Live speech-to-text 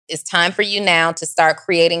it's time for you now to start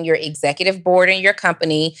creating your executive board in your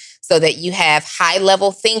company so that you have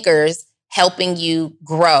high-level thinkers helping you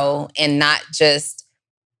grow and not just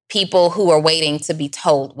people who are waiting to be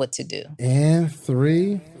told what to do. And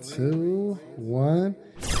 3, 2, 1.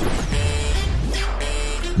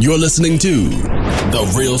 You're listening to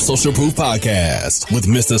The Real Social Proof Podcast with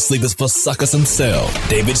Mr. Sleepers for Suckers himself,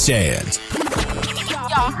 David Shands.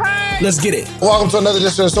 Let's get it. Welcome to another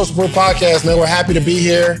edition of the Social Proof Podcast, man. We're happy to be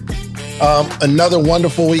here. Another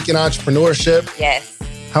wonderful week in entrepreneurship. Yes.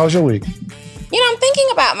 How was your week? You know, I'm thinking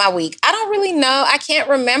about my week. I don't really know. I can't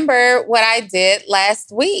remember what I did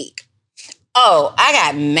last week. Oh, I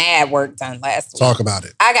got mad work done last week. Talk about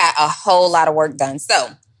it. I got a whole lot of work done. So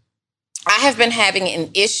I have been having an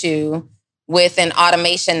issue with an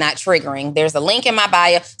automation not triggering. There's a link in my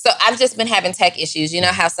bio. So I've just been having tech issues. You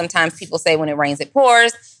know how sometimes people say when it rains, it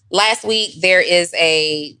pours. Last week, there's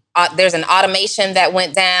an automation that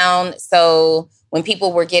went down. So when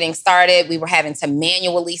people were getting started, we were having to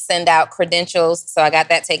manually send out credentials. So I got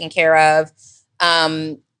that taken care of.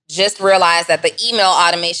 Just realized that the email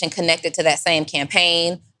automation connected to that same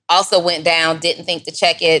campaign also went down. Didn't think to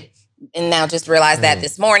check it. And now just realized that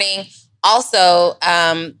this morning. Also,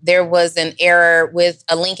 there was an error with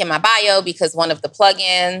a link in my bio because one of the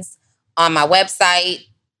plugins on my website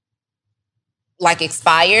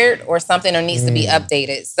expired or something or needs to be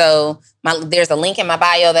updated. So there's a link in my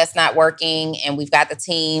bio that's not working and we've got the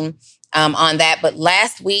team on that. But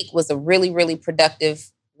last week was a really, really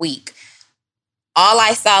productive week. All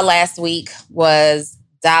I saw last week was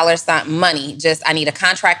 $ money. Just, I need a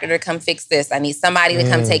contractor to come fix this. I need somebody to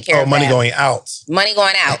come take care of money that. going out. Money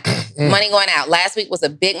going out. Money going out. Last week was a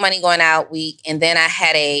big money going out week. And then I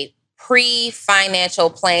had a pre-financial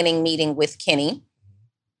planning meeting with Kenny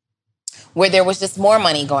where there was just more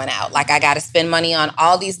money going out. Like I got to spend money on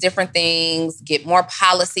all these different things, get more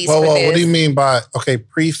policies for this. What do you mean by,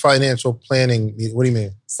 pre-financial planning meeting? What do you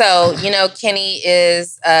mean? So, you know, Kenny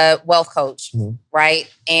is a wealth coach, right?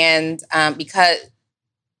 And because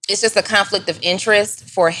it's just a conflict of interest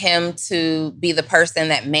for him to be the person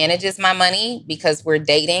that manages my money because we're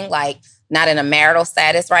dating, not in a marital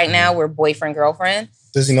status right now. We're boyfriend, girlfriend.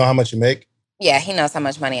 Does he know how much you make? Yeah, he knows how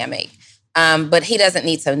much money I make. But he doesn't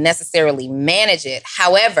need to necessarily manage it.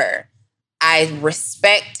 However, I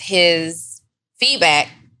respect his feedback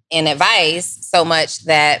and advice so much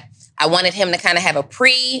that I wanted him to kind of have a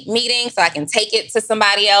pre-meeting so I can take it to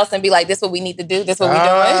somebody else and be like, this is what we need to do. This is what we're doing.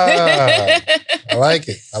 I like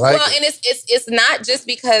it. Well, and it's not just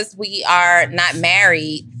because we are not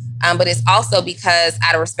married, but it's also because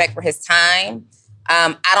out of respect for his time,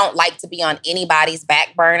 I don't like to be on anybody's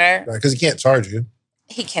back burner. Because he can't charge you.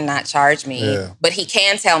 He cannot charge me, but he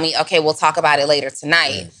can tell me, okay, we'll talk about it later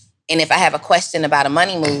tonight. And if I have a question about a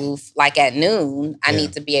money move, at noon, I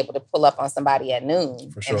need to be able to pull up on somebody at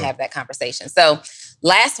noon and have that conversation. So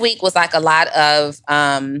last week was a lot of,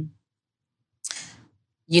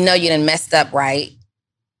 you done messed up, right?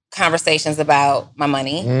 Conversations about my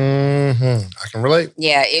money. I can relate.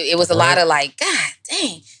 Yeah, it was a lot of God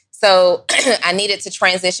dang. So I needed to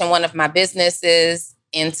transition one of my businesses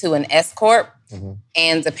into an S Corp.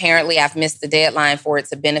 And apparently I've missed the deadline for it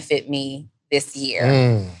to benefit me this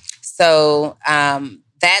year. So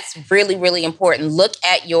that's really, really important. Look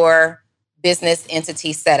at your business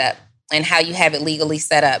entity setup and how you have it legally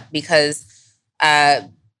set up because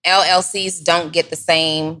LLCs don't get the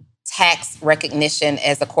same tax recognition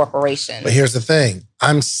as a corporation. But here's the thing.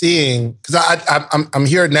 I'm seeing, because I'm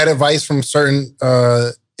hearing that advice from certain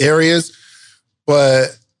areas,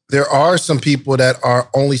 but there are some people that are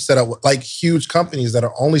only set up, huge companies that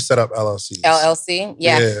are only set up LLCs. LLC?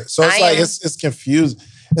 Yeah. So it's it's confusing.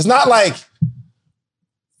 It's not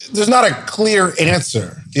there's not a clear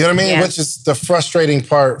answer. You know what I mean? Yeah. Which is the frustrating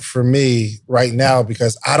part for me right now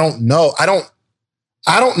because I don't know. I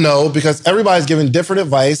don't know because everybody's giving different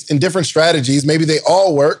advice and different strategies. Maybe they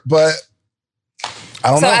all work, but I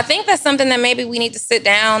don't know. So I think that's something that maybe we need to sit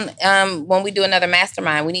down when we do another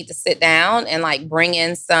mastermind. We need to sit down and like bring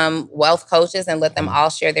in some wealth coaches and let them all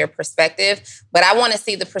share their perspective. But I want to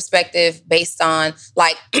see the perspective based on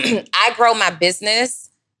like I grow my business.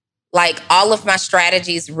 Like all of my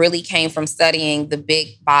strategies really came from studying the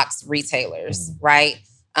big box retailers, right?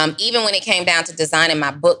 Even when it came down to designing my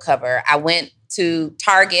book cover, I went to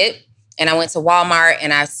Target and I went to Walmart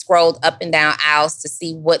and I scrolled up and down aisles to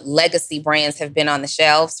see what legacy brands have been on the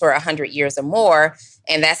shelves for 100 years or more.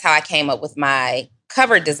 And that's how I came up with my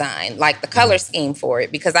cover design, like the color scheme for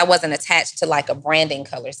it, because I wasn't attached to like a branding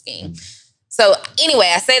color scheme. So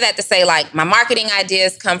anyway, I say that to say like my marketing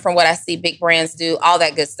ideas come from what I see big brands do, all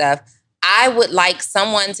that good stuff. I would like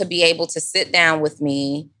someone to be able to sit down with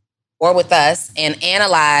me or with us and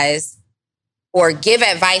analyze or give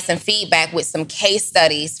advice and feedback with some case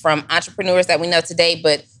studies from entrepreneurs that we know today.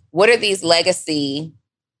 But what are these legacy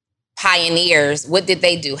pioneers? What did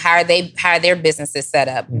they do? How are their businesses set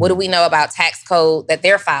up? What do we know about tax code that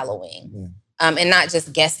they're following? And not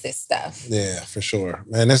just guess this stuff. Yeah, for sure.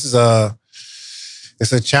 Man, this is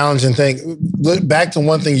it's a challenging thing. Look back to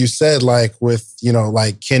one thing you said, like with,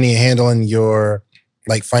 like Kenny handling your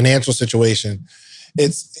like financial situation.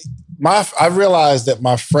 I've realized that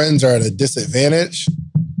my friends are at a disadvantage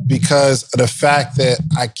because of the fact that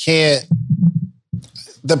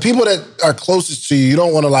the people that are closest to you, you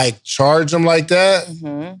don't want to like charge them like that,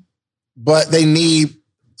 but they need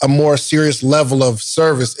a more serious level of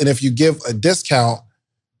service. And if you give a discount,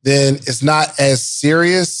 then it's not as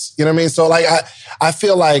serious. You know what I mean? So like, I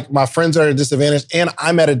feel like my friends are at a disadvantage and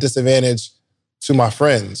I'm at a disadvantage to my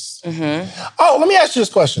friends. Oh, let me ask you this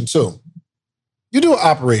question too. You do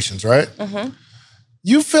operations, right?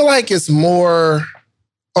 You feel like it's more...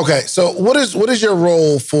 Okay, so what is your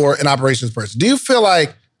role for an operations person? Do you feel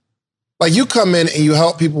like you come in and you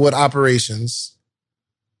help people with operations,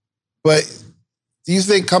 but do you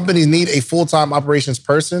think companies need a full-time operations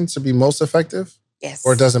person to be most effective? Yes.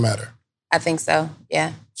 Or it doesn't matter? I think so,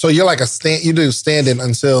 yeah. So you're like you do stand-in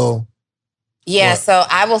until... Yeah, what? So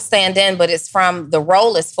I will stand in, but the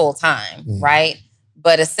role is full-time, right?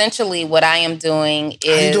 But essentially what I am doing is...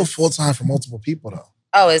 How do you do full-time for multiple people though?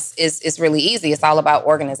 Oh, it's really easy. It's all about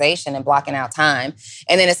organization and blocking out time.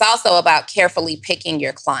 And then it's also about carefully picking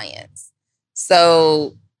your clients.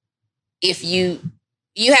 So if you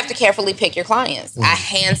have to carefully pick your clients. I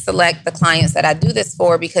hand select the clients that I do this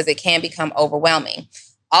for because it can become overwhelming.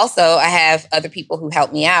 Also, I have other people who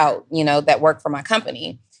help me out, that work for my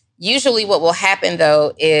company. Usually what will happen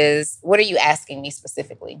though is, what are you asking me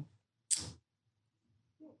specifically?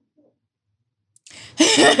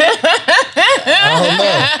 I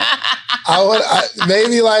don't know.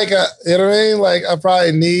 Maybe like, you know what I mean? Like I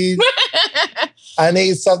probably need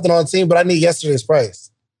something on team, but I need yesterday's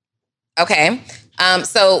price. Okay.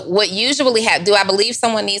 So what usually do I believe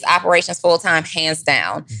someone needs operations full-time? Hands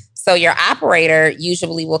down. So your operator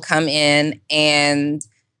usually will come in and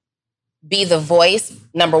be the voice.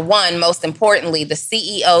 Number one, most importantly, the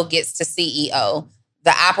CEO gets to CEO.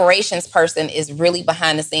 The operations person is really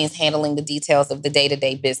behind the scenes handling the details of the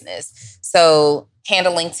day-to-day business. So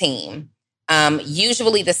handling team.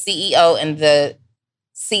 Usually the CEO and the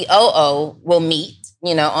COO will meet,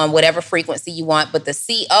 on whatever frequency you want. But the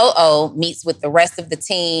COO meets with the rest of the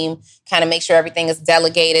team, kind of make sure everything is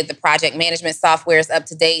delegated. The project management software is up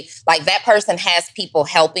to date. Like that person has people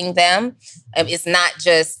helping them. It's not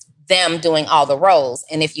just them doing all the roles.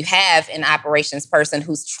 And if you have an operations person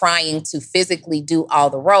who's trying to physically do all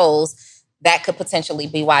the roles, that could potentially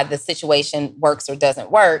be why the situation works or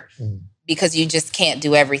doesn't work, because you just can't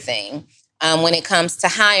do everything. When it comes to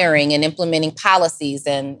hiring and implementing policies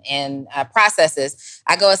and processes,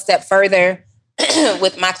 I go a step further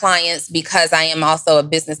with my clients because I am also a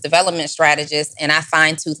business development strategist, and I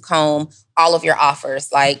fine-tooth comb all of your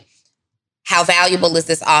offers. Like, how valuable is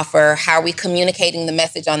this offer? How are we communicating the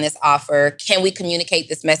message on this offer? Can we communicate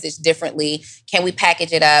this message differently? Can we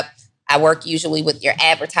package it up? I work usually with your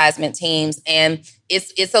advertisement teams, and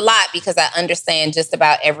it's a lot because I understand just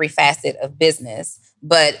about every facet of business.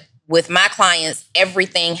 But with my clients,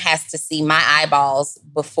 everything has to see my eyeballs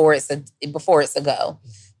before it's a go.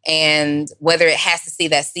 And whether it has to see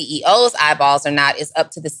that CEO's eyeballs or not is up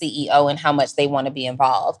to the CEO and how much they want to be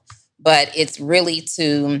involved. But it's really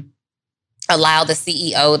to allow the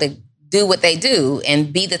CEO to do what they do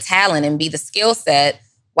and be the talent and be the skill set,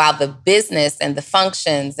 while the business and the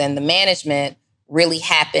functions and the management really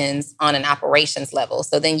happens on an operations level.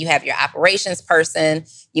 So then you have your operations person,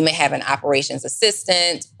 you may have an operations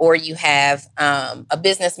assistant, or you have a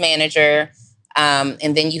business manager.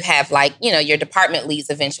 And then you have your department leads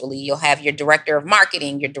eventually. You'll have your director of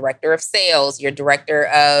marketing, your director of sales, your director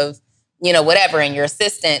of, whatever, and your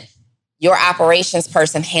assistant. Your operations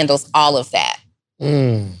person handles all of that.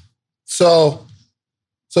 So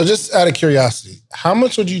just out of curiosity, how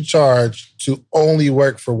much would you charge to only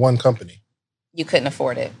work for one company? You couldn't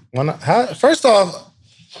afford it. Why not? First off,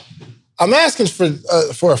 I'm asking for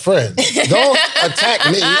a friend. Don't attack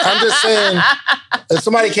me. I'm just saying, if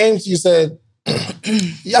somebody came to you and said,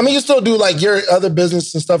 you still do like your other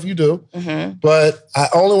business and stuff you do, but I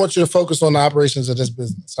only want you to focus on the operations of this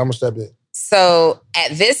business. How much that be? So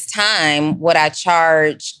at this time, what I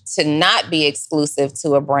charge to not be exclusive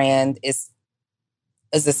to a brand is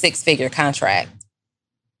a 6-figure contract.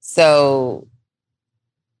 So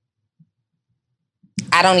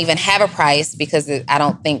I don't even have a price because I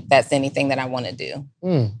don't think that's anything that I want to do.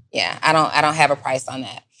 Yeah, I don't have a price on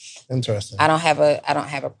that. Interesting. I don't have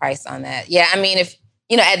a price on that. Yeah, I mean, if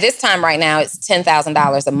at this time right now, it's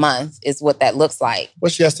 $10,000 a month is what that looks like.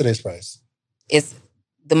 What's yesterday's price? It's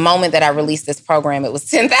the moment that I released this program, it was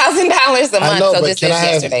 $10,000 a month. I know, so but this is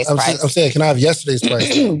yesterday's price. I'm saying, can I have yesterday's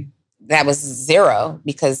price? That was $0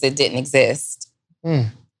 because it didn't exist.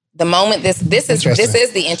 The moment this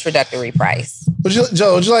is the introductory price. Would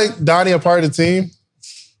you like Donnie a part of the team?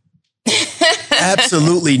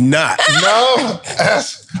 Absolutely not. No?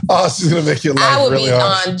 She's going to make you laugh. I would really be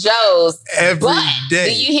hard. on Joe's every day.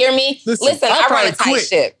 Do you hear me? Listen I run a tight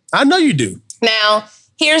ship. I know you do. Now,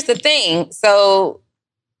 here's the thing. So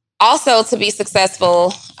also to be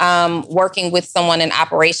successful working with someone in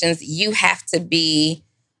operations, you have to be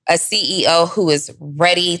a CEO who is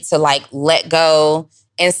ready to let go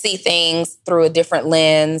and see things through a different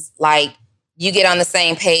lens. Like you get on the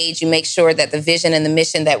same page, you make sure that the vision and the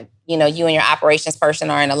mission that you and your operations person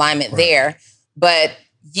are in alignment there. But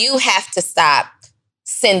you have to stop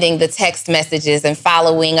sending the text messages and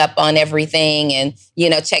following up on everything and,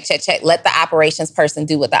 check. Let the operations person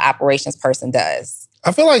do what the operations person does.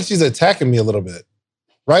 I feel like she's attacking me a little bit.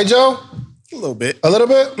 Right, Joe? A little bit. A little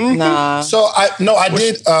bit? Mm-hmm. Nah. So I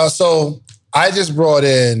did. So I just brought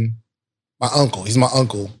in my uncle. He's my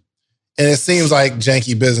uncle. And it seems like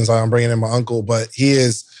janky business. I'm bringing in my uncle, but he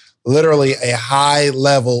is literally a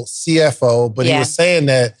high-level CFO. But he was saying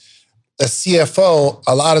that a CFO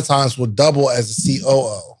a lot of times will double as a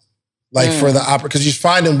COO. For the because you're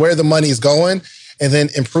finding where the money is going and then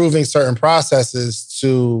improving certain processes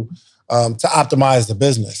to optimize the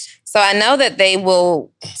business. So I know that they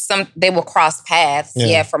will cross paths,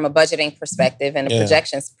 from a budgeting perspective and a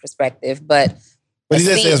projections perspective, but he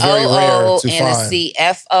did say it's very rare to and find. a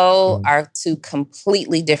CFO are two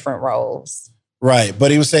completely different roles. Right,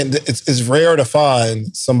 but he was saying it's rare to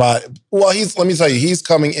find somebody. Well, let me tell you, he's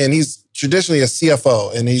coming in. He's traditionally a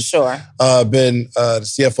CFO, and he's been the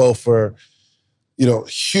CFO for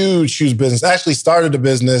huge business. Actually started a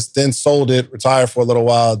business, then sold it, retired for a little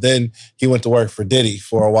while. Then he went to work for Diddy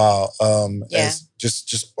for a while, as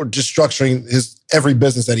just structuring his every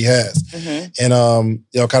business that he has, and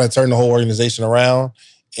kind of turned the whole organization around.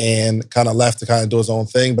 And kind of left to kind of do his own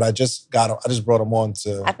thing. But I just brought him on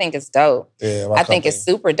to... I think it's dope. Yeah, I think it's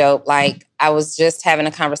super dope. Like, I was just having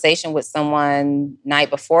a conversation with someone night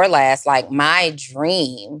before last. Like, my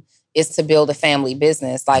dream is to build a family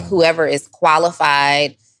business. Like, whoever is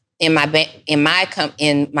qualified in my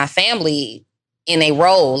family in a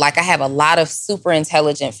role. Like, I have a lot of super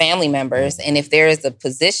intelligent family members. And if there is a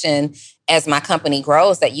position as my company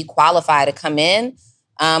grows that you qualify to come in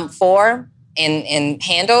for... and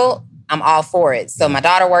handle, I'm all for it. So my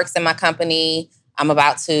daughter works in my company. My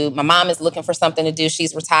mom is looking for something to do.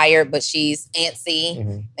 She's retired, but she's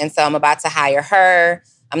antsy. And so I'm about to hire her.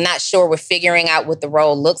 I'm not sure we're figuring out what the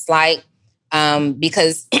role looks like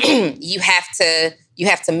because you have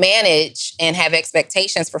to manage and have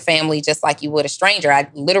expectations for family just like you would a stranger. I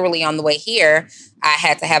literally on the way here, I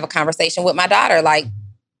had to have a conversation with my daughter. Like,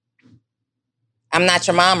 I'm not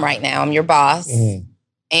your mom right now. I'm your boss.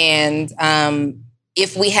 And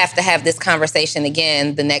if we have to have this conversation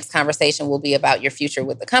again, the next conversation will be about your future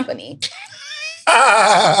with the company.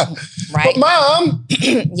 Right? But Mom,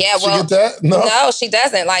 yeah, well, she get that? No, she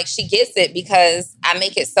doesn't. Like, she gets it because I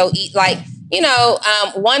make it so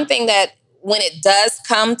one thing that when it does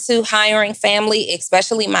come to hiring family,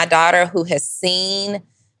 especially my daughter who has seen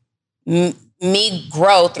me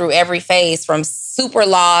grow through every phase from super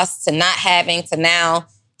lost to not having to now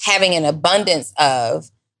having an abundance of,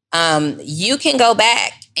 you can go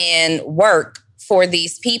back and work for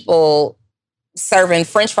these people serving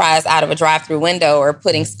French fries out of a drive-through window or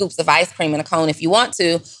putting scoops of ice cream in a cone if you want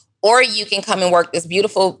to, or you can come and work this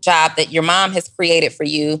beautiful job that your mom has created for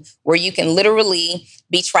you where you can literally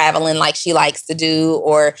be traveling like she likes to do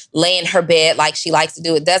or lay in her bed like she likes to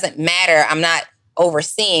do. It doesn't matter. I'm not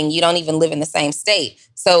overseeing. You don't even live in the same state.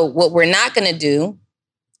 So what we're not going to do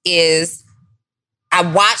is I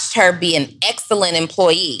watched her be an excellent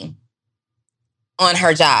employee on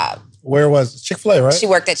her job. Where was Chick-fil-A, right? She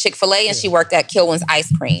worked at Chick-fil-A and she worked at Kilwin's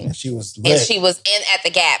Ice Cream. And she was lit. And she was in at the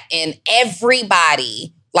Gap. And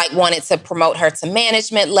everybody wanted to promote her to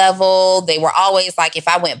management level. They were always if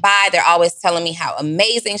I went by, they're always telling me how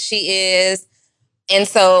amazing she is. And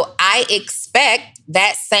so I expect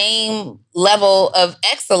that same level of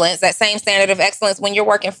excellence, that same standard of excellence when you're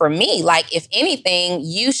working for me. If anything,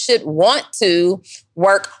 you should want to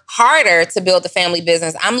work harder to build the family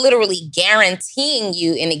business. I'm literally guaranteeing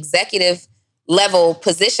you an executive level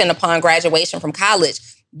position upon graduation from college.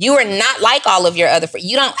 You are not like all of your other friends.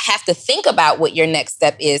 You don't have to think about what your next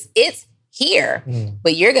step is. It's here,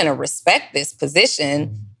 but you're going to respect this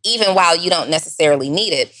position even while you don't necessarily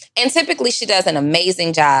need it. And typically she does an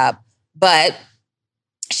amazing job, but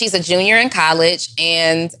she's a junior in college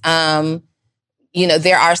and, you know,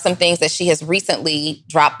 there are some things that she has recently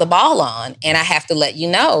dropped the ball on. And I have to let you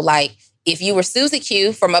know, like, if you were Susie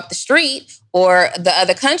Q from up the street or the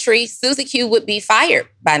other country, Susie Q would be fired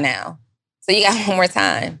by now. So you got one more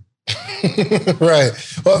time. Right.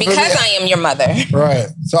 Well, because I am your mother. Right.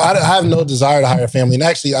 So I have no desire to hire a family. And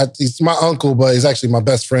actually, he's my uncle, but he's actually my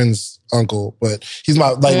best friend's uncle. But he's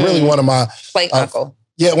my, really one of my... Plate uncle.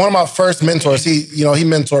 Yeah, one of my first mentors. He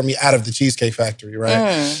mentored me out of the Cheesecake Factory,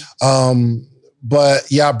 right?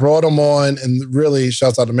 But yeah, I brought him on and really,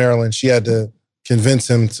 shouts out to Marilyn, she had to convince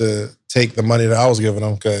him to take the money that I was giving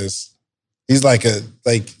him because he's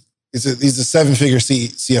he's a seven-figure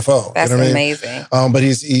CFO. That's you know what amazing. I mean? But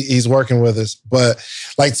he's working with us. But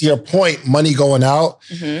like to your point, money going out,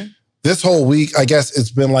 this whole week, I guess it's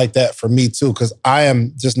been like that for me too, because I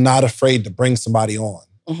am just not afraid to bring somebody on,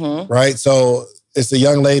 right? So it's a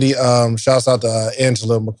young lady, shouts out to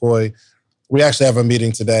Angela McCoy. We actually have a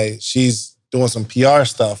meeting today. She's doing some PR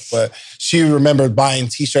stuff, but she remembered buying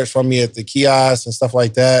T-shirts from me at the kiosk and stuff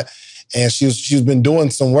like that. And she's been doing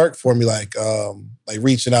some work for me, like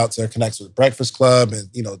reaching out to her connects with the Breakfast Club and,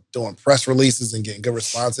 you know, doing press releases and getting good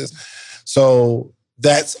responses. So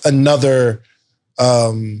that's another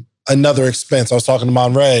expense. I was talking to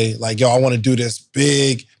Monray, like, yo, I want to do this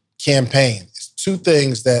big campaign. It's two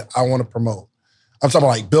things that I want to promote. I'm talking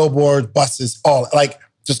about like billboards, buses, all, like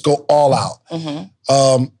just go all out.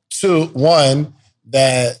 One,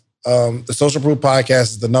 that the Social Proof Podcast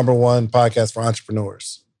is the #1 podcast for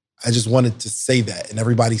entrepreneurs. I just wanted to say that and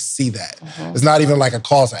everybody see that. It's not even like a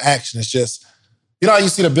call to action. It's just, you know how you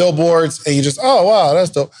see the billboards and you just, oh, wow,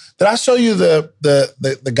 that's dope. Did I show you the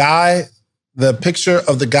guy, the picture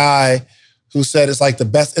of the guy who said it's like the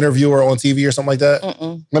best interviewer on TV or something like that?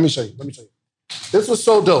 Let me show you. This was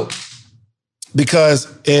so dope because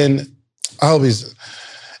it's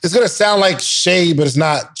going to sound like shade, but it's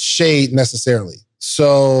not shade necessarily.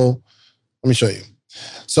 So let me show you.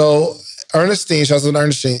 So Ernestine, shout out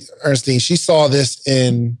to Ernestine, she saw this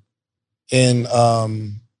in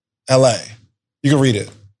LA. You can read it.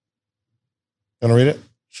 You want to read it?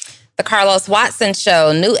 The Carlos Watson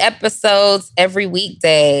Show. New episodes every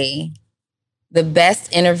weekday. The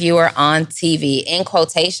best interviewer on TV. In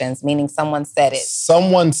quotations, meaning someone said it.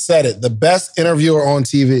 Someone said it. The best interviewer on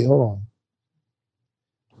TV. Hold on.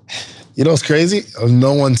 You know what's crazy?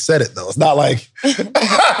 No one said it, though. It's not like it's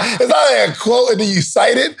not like a quote and then you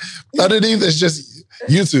cite it. Underneath, it's just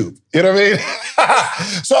YouTube. You know what I mean?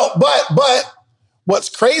 So, but what's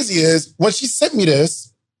crazy is when she sent me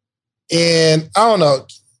this, and I don't know,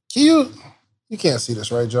 you can't see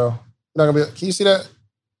this, right, Joe? You're not gonna be. Can you see that?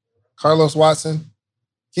 Carlos Watson. Can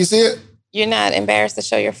you see it? You're not embarrassed to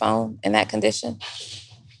show your phone in that condition?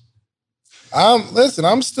 Listen,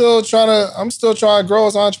 I'm still trying to grow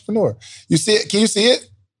as an entrepreneur. You see it? Can you see it?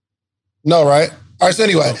 No, right? All right, so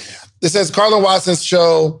anyway, it says Carlos Watson's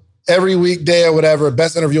show every weekday or whatever,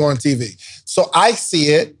 best interview on TV. So I see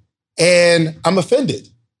it and I'm offended.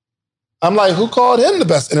 I'm like, who called him the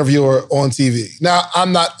best interviewer on TV? Now,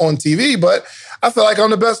 I'm not on TV, but I feel like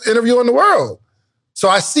I'm the best interviewer in the world. So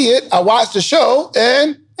I see it, I watch the show,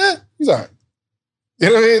 and he's all right. You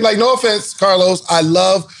know what I mean? Like, no offense, Carlos. I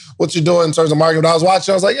love what you're doing in terms of marketing. When I was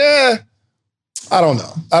watching, I was like, I don't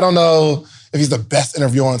know. I don't know if he's the best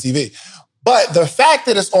interviewer on TV. But the fact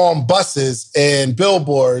that it's on buses and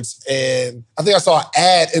billboards, and I think I saw an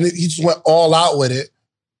ad, and he just went all out with it.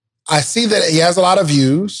 I see that he has a lot of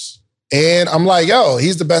views, and I'm like, yo,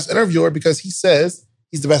 he's the best interviewer because he says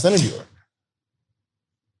he's the best interviewer.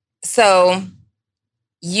 So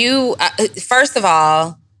you, first of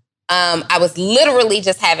all, I was literally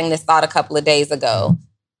just having this thought a couple of days ago.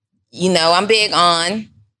 You know, I'm big on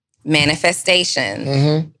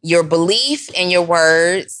manifestation. Your belief and your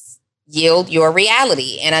words yield your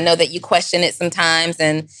reality. And I know that you question it sometimes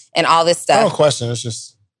and all this stuff. I don't question, it's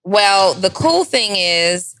just... Well, the cool thing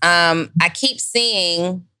is I keep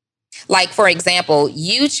seeing, like, for example,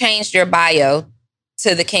 you changed your bio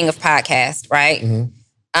to the King of Podcast, right?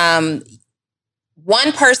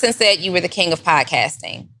 One person said you were the King of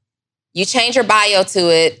Podcasting. You change your bio to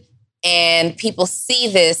it, and people see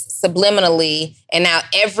this subliminally, and now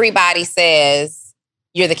everybody says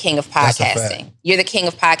you're the King of Podcasting. You're the King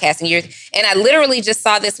of Podcasting. And I literally just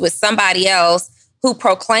saw this with somebody else who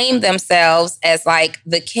proclaimed themselves as like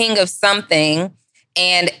the king of something,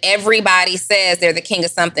 and everybody says they're the king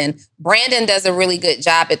of something. Brandon does a really good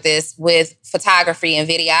job at this with photography and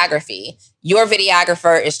videography. Your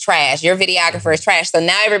videographer is trash. Your videographer is trash. So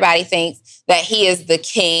now everybody thinks that he is the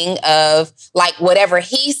king of, like, whatever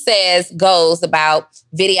he says goes about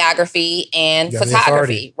videography and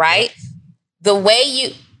photography, right? Yeah. The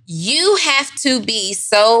way you have to be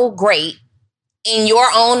so great in your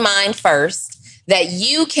own mind first that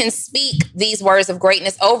you can speak these words of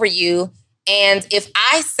greatness over you. And if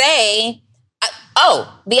I say,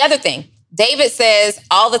 the other thing, David says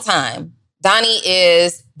all the time, Donnie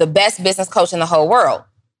is the best business coach in the whole world.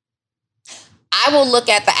 I will look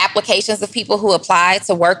at the applications of people who apply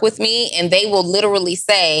to work with me, and they will literally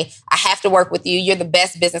say, I have to work with you. You're the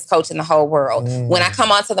best business coach in the whole world. When I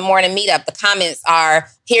come onto the morning meetup, the comments are,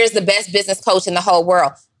 here's the best business coach in the whole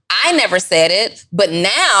world. I never said it, but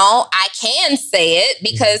now I can say it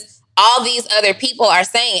because all these other people are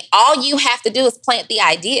saying it. All you have to do is plant the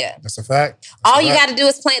idea. That's a fact. All you got to do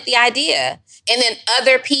is plant the idea. And then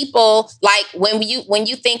other people, like when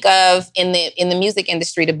you think of in the music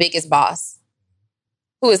industry, the biggest boss,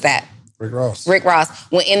 who is that? Rick Ross. Rick Ross.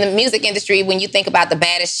 When in the music industry, when you think about the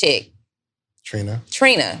baddest chick, Trina.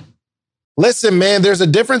 Listen, man, there's a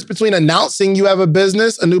difference between announcing you have a new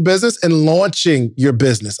business, and launching your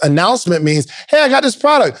business. Announcement means, hey, I got this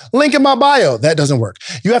product, link in my bio. That doesn't work.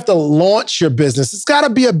 You have to launch your business. It's got to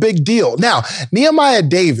be a big deal. Now, Nehemiah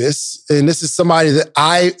Davis, and this is somebody that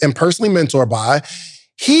I am personally mentored by,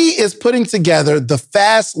 he is putting together the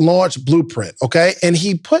Fast Launch Blueprint, okay? And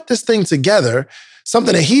he put this thing together,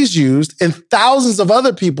 something that he's used, and thousands of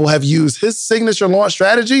other people have used his signature launch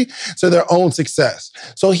strategy to their own success.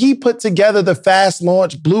 So he put together the Fast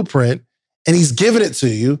Launch Blueprint, and he's giving it to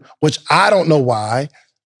you, which I don't know why,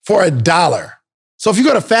 for $1. So if you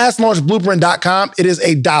go to fastlaunchblueprint.com, it is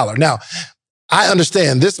 $1. Now, I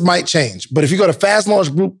understand this might change, but if you go to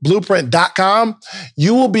fastlaunchblueprint.com,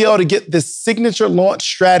 you will be able to get this signature launch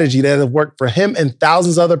strategy that has worked for him and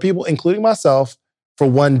thousands of other people, including myself, for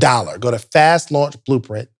 $1. Go to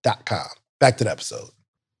fastlaunchblueprint.com. Back to the episode.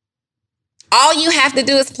 All you have to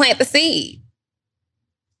do is plant the seed.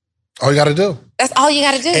 All you got to do. That's all you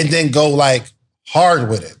got to do. And then go like hard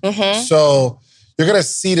with it. Mm-hmm. So you're going to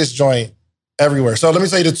see this joint everywhere. So let me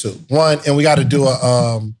tell you the two. One, and we got to do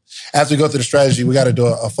after we go through the strategy, we got to do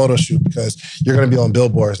a photo shoot because you're going to be on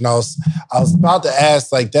billboards. And I was about to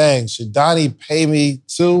ask, like, dang, should Donnie pay me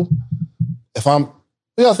too?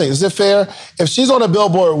 What y'all think? Is it fair? If she's on a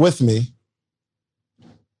billboard with me,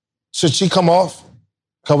 should she come off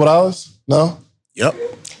a couple dollars? No? Yep.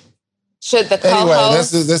 Should the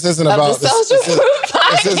co-host anyway, this isn't about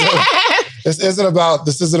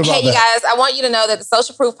this isn't about Hey, you guys, I want you to know that the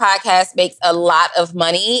Social Proof Podcast makes a lot of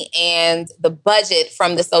money, and the budget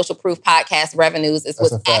from the Social Proof Podcast revenues is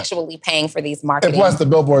what's actually paying for these marketing. And plus, the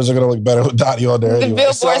billboards are going to look better with Dottie on there anyway. The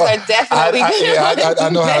billboards are definitely I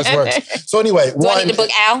know how this works. So anyway, do I need to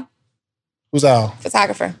book Al? Who's Al?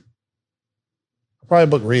 Photographer. I'll probably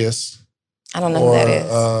book Rias. I don't know who that is.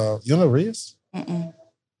 You don't know Rias? Mm-mm.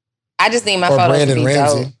 I just need my photos Brandon to be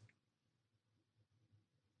Ramsey.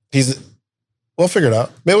 dope. We'll figure it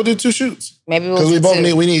out. Maybe we'll do 2 shoots. Maybe we'll do 2.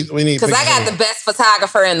 Because we need. Because I got the best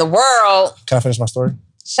photographer in the world. Can I finish my story?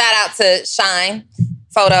 Shout out to Shine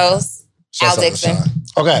Photos, Al Dixon.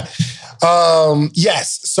 Okay.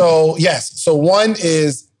 Yes. So one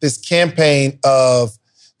is this campaign of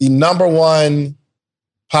the #1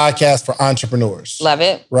 podcast for entrepreneurs. Love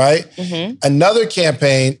it. Right? Mm-hmm. Another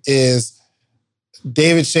campaign is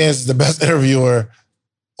David Shands is the best interviewer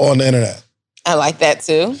on the internet. I like that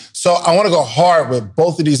too. So I want to go hard with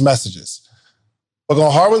both of these messages. But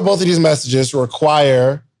going hard with both of these messages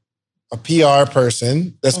require a PR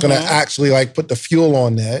person that's going to actually like put the fuel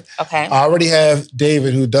on that. Okay. I already have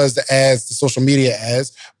David who does the ads, the social media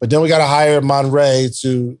ads, but then we got to hire Monray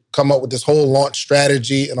to come up with this whole launch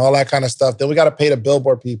strategy and all that kind of stuff. Then we got to pay the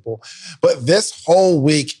billboard people. But this whole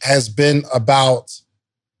week has been about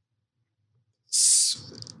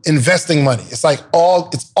investing money. It's like all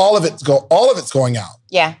of it's going out.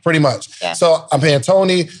 Yeah. Pretty much. Yeah. So I'm paying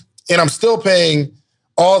Tony, and I'm still paying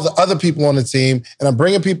all the other people on the team, and I'm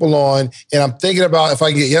bringing people on, and I'm thinking about if I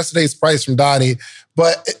can get yesterday's price from Donnie.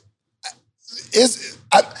 But it's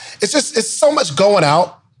so much going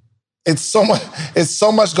out. It's so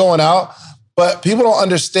much going out. But people don't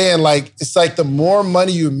understand, like, it's like the more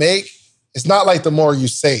money you make, it's not like the more you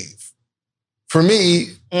save. For me,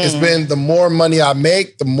 it's been the more money I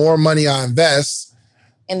make, the more money I invest.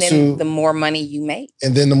 And then the more money you make.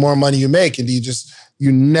 And then the more money you make. And you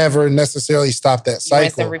never necessarily stop that cycle.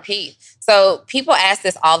 Rinse and repeat. So people ask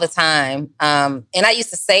this all the time. And I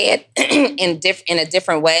used to say it in a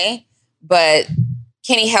different way. But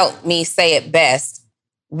Kenny helped me say it best.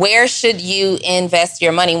 Where should you invest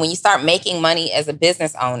your money? When you start making money as a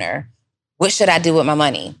business owner, what should I do with my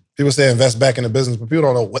money? People say invest back in the business, but people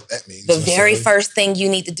don't know what that means. The very first thing you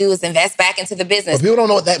need to do is invest back into the business. But people don't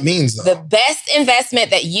know what that means, though. The best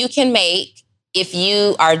investment that you can make if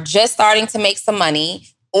you are just starting to make some money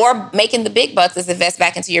or making the big bucks is invest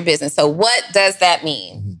back into your business. So what does that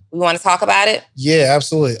mean? Mm-hmm. We want to talk about it? Yeah,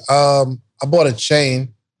 absolutely. I bought a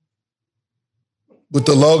chain with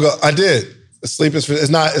the logo. I did. Sleep is it's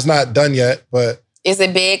not done yet, but is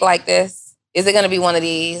it big like this? Is it going to be one of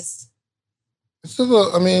these? It's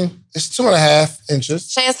it's 2.5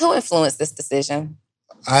 inches. Chance, who influenced this decision?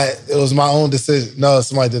 It was my own decision. No,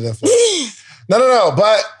 somebody did influence. No.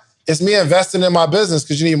 But it's me investing in my business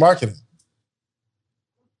because you need marketing.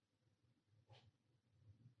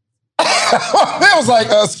 It was like,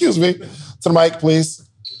 excuse me, to the mic, please.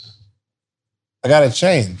 I got a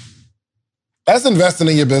chain. That's investing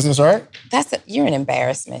in your business, right? You're an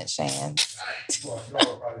embarrassment, Shan.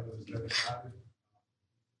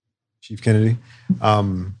 Chief Kennedy,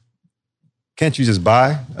 can't you just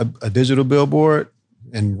buy a digital billboard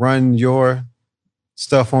and run your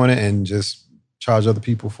stuff on it and just charge other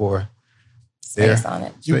people for space on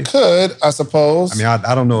it? You could, I suppose. I mean,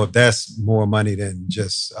 I don't know if that's more money than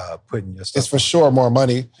just putting your stuff. It's for sure more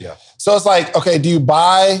money. Yeah. So it's like, okay, do you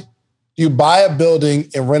buy a building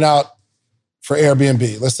and rent out for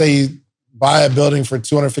Airbnb? Let's say you buy a building for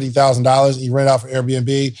 $250,000 and you rent out for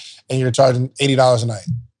Airbnb and you're charging $80 a night.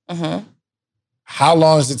 Mm-hmm. How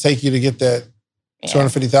long does it take you to get that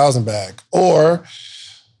 $250,000 back? Or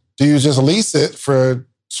do you just lease it for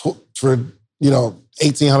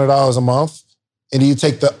 $1,800 a month, and do you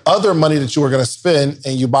take the other money that you were going to spend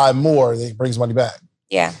and you buy more that brings money back?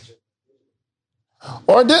 Yeah.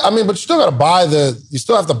 But you still got to you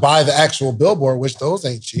still have to buy the actual billboard, which those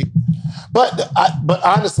ain't cheap. But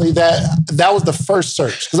honestly, that was the first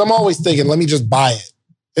search because I'm always thinking, let me just buy it.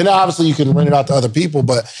 And obviously you can rent it out to other people,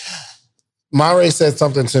 but Monterey said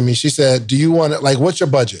something to me. She said, do you want it, what's your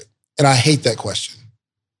budget? And I hate that question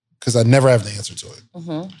because I never have the answer to it.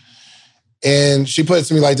 Mm-hmm. And she put it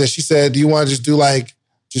to me like this. She said, do you want to just do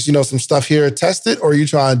some stuff here, test it? Or are you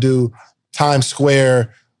trying to do Times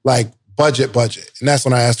Square, budget? And that's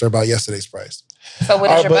when I asked her about yesterday's price. So what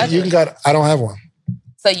is your budget? I don't have one.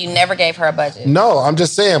 So you never gave her a budget? No, I'm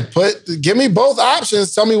just saying, give me both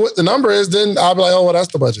options. Tell me what the number is. Then I'll be like, oh, well,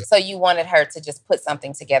 that's the budget. So you wanted her to just put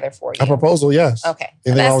something together for you? A proposal, yes. Okay.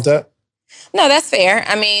 Anything wrong with that? No, that's fair.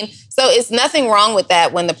 I mean, so it's nothing wrong with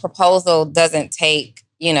that when the proposal doesn't take,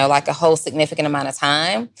 a whole significant amount of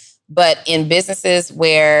time. But in businesses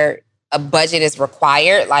where a budget is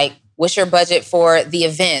required, what's your budget for the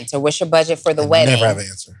event or what's your budget for the wedding? Never have an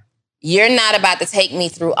answer. You're not about to take me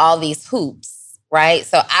through all these hoops. Right?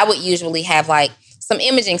 So I would usually have some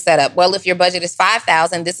imaging set up. Well, if your budget is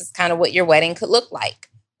 $5,000, this is kind of what your wedding could look like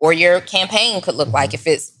or your campaign could look like. If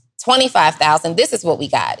it's $25,000, this is what we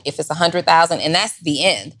got. If it's $100,000, and that's the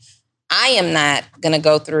end. I am not going to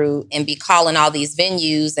go through and be calling all these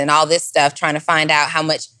venues and all this stuff, trying to find out how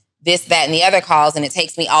much this, that, and the other calls, and it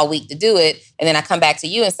takes me all week to do it. And then I come back to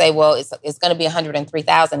you and say, well, it's going to be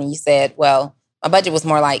 $103,000. And you said, well, my budget was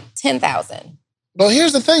more like $10,000. Well,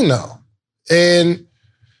 here's the thing, though. And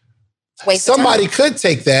somebody could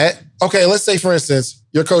take that. Okay, let's say, for instance,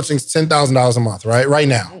 your coaching's $10,000 a month, right? Right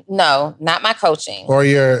now. No, not my coaching. Or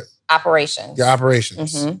your operations. Your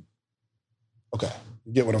operations. Mm-hmm. Okay,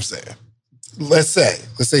 you get what I'm saying. Let's say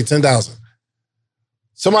 $10,000.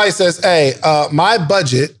 Somebody says, hey, my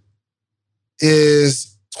budget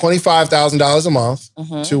is $25,000 a month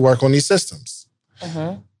to work on these systems.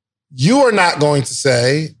 Mm-hmm. You are not going to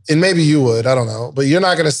say, and maybe you would, I don't know, but you're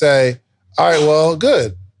not going to say, all right, well,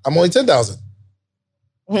 good. I'm only $10,000.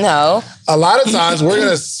 No. A lot of times we're going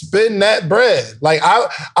to spend that bread.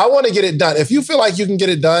 I want to get it done. If you feel like you can get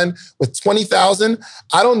it done with $20,000,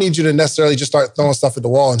 I don't need you to necessarily just start throwing stuff at the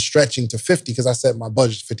wall and stretching to $50,000 because I said my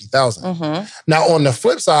budget's $50,000. Mm-hmm. Now, on the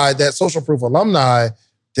flip side, that Social Proof alumni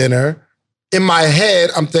dinner, in my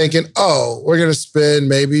head, I'm thinking, oh, we're going to spend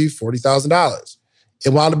maybe $40,000.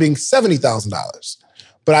 It wound up being $70,000.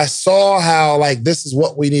 But I saw how this is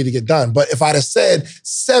what we need to get done. But if I'd have said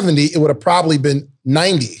 70, it would have probably been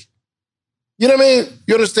 90. You know what I mean?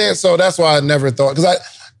 You understand? So that's why I never thought, because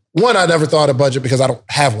I never thought of budget because I don't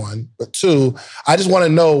have one. But two, I just want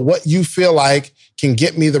to know what you feel like can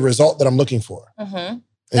get me the result that I'm looking for. Mm-hmm. And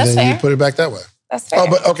that's then fair. You put it back that way. That's fair. Oh,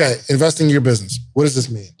 but okay, investing in your business. What does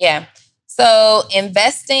this mean? Yeah. So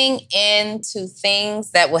investing into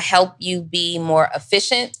things that will help you be more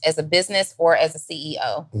efficient as a business or as a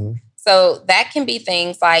CEO. Mm-hmm. So that can be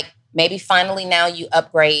things like maybe finally now you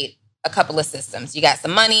upgrade a couple of systems. You got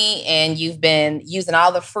some money and you've been using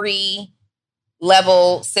all the free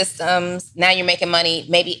level systems. Now you're making money.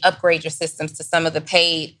 Maybe upgrade your systems to some of the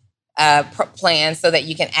paid plans so that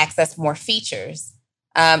you can access more features.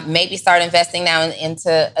 Maybe start investing now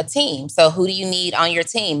into a team. So who do you need on your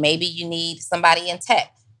team? Maybe you need somebody in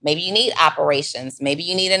tech. Maybe you need operations. Maybe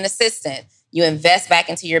you need an assistant. You invest back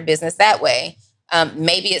into your business that way.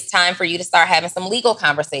 Maybe it's time for you to start having some legal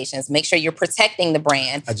conversations. Make sure you're protecting the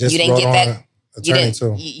brand. I just brought on an attorney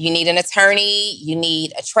too. You need an attorney. You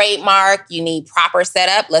need a trademark. You need proper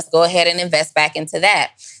setup. Let's go ahead and invest back into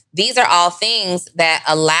that. These are all things that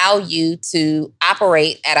allow you to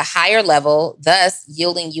operate at a higher level, thus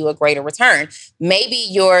yielding you a greater return. Maybe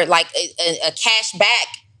you're like a cash back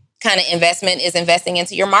kind of investment is investing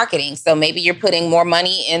into your marketing. So maybe you're putting more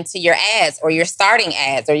money into your ads, or you're starting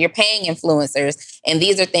ads, or you're paying influencers. And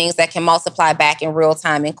these are things that can multiply back in real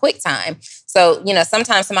time and quick time. So,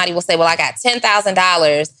 sometimes somebody will say, well, I got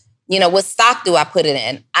 $10,000. What stock do I put it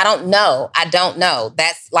in? I don't know.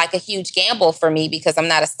 That's like a huge gamble for me because I'm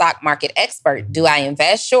not a stock market expert. Do I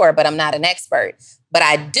invest? Sure, but I'm not an expert. But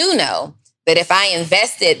I do know that if I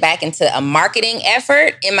invested back into a marketing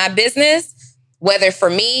effort in my business, whether for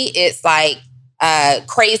me it's like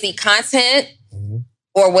crazy content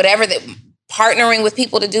or whatever, that partnering with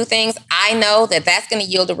people to do things, I know that that's going to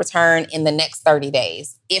yield a return in the next 30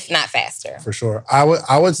 days, if not faster. For sure. I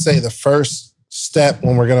would say the first step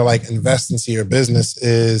when we're going to like invest into your business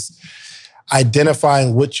is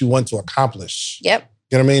identifying what you want to accomplish. Yep.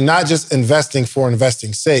 You know what I mean? Not just investing for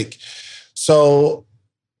investing's sake. So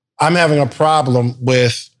I'm having a problem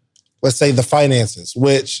with, let's say, the finances,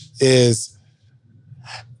 which is,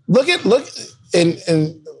 look,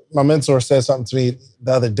 and my mentor said something to me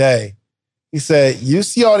the other day. He said, you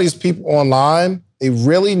see all these people online, they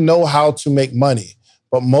really know how to make money.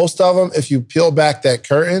 But most of them, if you peel back that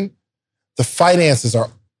curtain, the finances are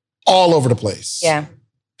all over the place. Yeah.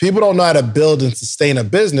 People don't know how to build and sustain a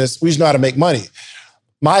business. We just know how to make money,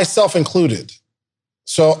 myself included.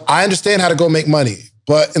 So I understand how to go make money.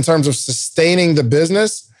 But in terms of sustaining the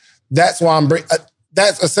business, that's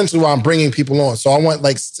essentially why I'm bringing people on. So I want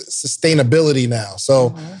like sustainability now.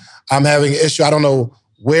 So I'm having an issue. I don't know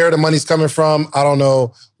where the money's coming from. I don't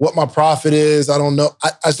know what my profit is. I don't know.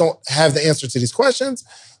 I just don't have the answer to these questions.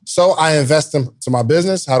 So I invest into my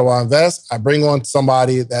business. How do I invest? I bring on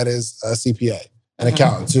somebody that is a CPA, an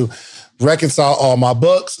accountant, to reconcile all my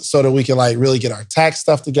books so that we can like really get our tax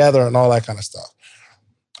stuff together and all that kind of stuff.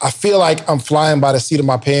 I feel like I'm flying by the seat of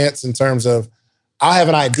my pants in terms of I have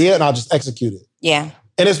an idea and I'll just execute it. Yeah.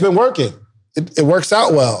 And it's been working. It works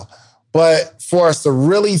out well. But for us to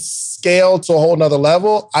really scale to a whole nother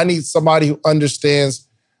level, I need somebody who understands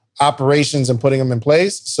operations and putting them in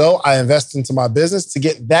place. So I invest into my business to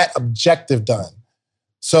get that objective done.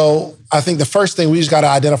 So I think the first thing we just got to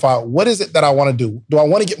identify, what is it that I want to do? Do I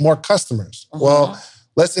want to get more customers? Well,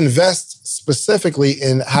 let's invest specifically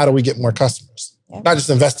in how do we get more customers? Yep. Not just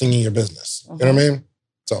investing in your business. You know what I mean?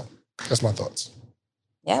 So that's my thoughts.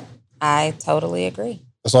 Yep. I totally agree.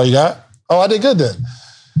 That's all you got? Oh, I did good then.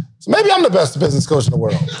 So maybe I'm the best business coach in the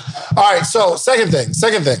world. All right, so second thing.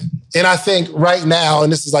 And I think right now,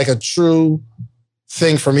 and this is like a true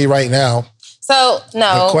thing for me right now. So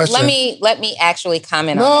no, let me actually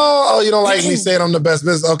comment on that. Oh, you don't like me saying I'm the best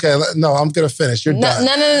business? Okay, no, I'm gonna finish. You're done.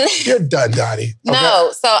 No. You're done, Donnie. Okay?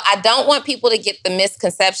 No, so I don't want people to get the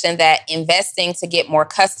misconception that investing to get more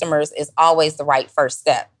customers is always the right first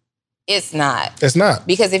step. It's not. It's not.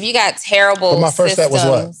 Because if you got terrible But my first step was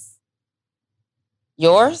what?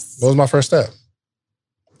 Yours? What was my first step?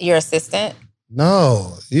 Your assistant?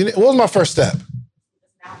 No. What was my first step?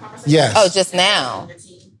 Yes. Oh, just now.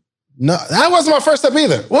 No, that wasn't my first step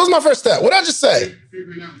either. What was my first step? What did I just say?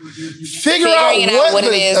 Figure out what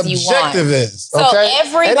the objective is. So okay?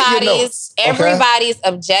 everybody's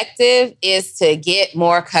objective is to get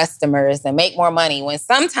more customers and make more money, when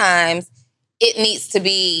sometimes it needs to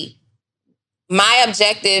be, my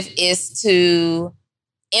objective is to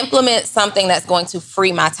implement something that's going to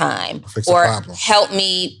free my time or help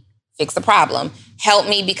me fix a problem, help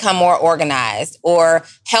me become more organized, or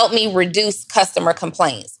help me reduce customer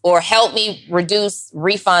complaints, or help me reduce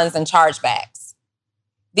refunds and chargebacks.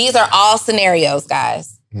 These are all scenarios,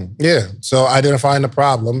 guys. Yeah. So identifying the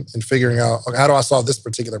problem and figuring out, okay, how do I solve this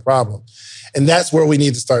particular problem? And that's where we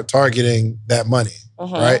need to start targeting that money,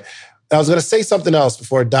 right? I was going to say something else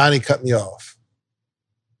before Donnie cut me off.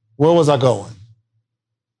 Where was I going?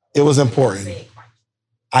 It was important.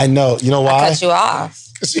 I know. You know why? I cut you off.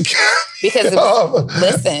 Because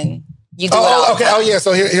listen, You do it all okay. the time. Oh, yeah.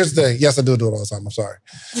 So here's the thing. Yes, I do it all the time. I'm sorry.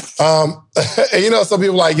 And you know, some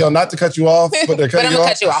people are like, yo, not to cut you off, but they're But cutting I'm you going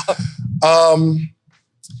off. to cut you off.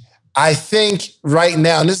 I think right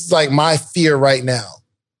now, and this is like my fear right now,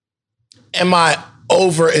 am I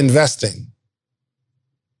over investing?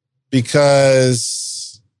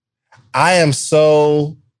 Because I am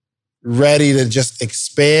so ready to just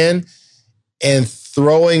expand, and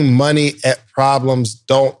throwing money at problems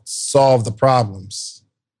don't solve the problems.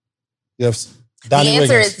 You have Donnie The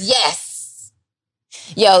answer Wiggins. is yes.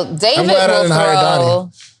 Yo, David I'm glad I will didn't hire throw.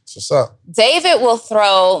 Donnie. What's up? David will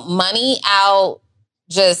throw money out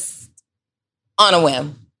just on a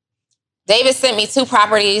whim. David sent me 2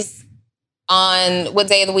 properties on, what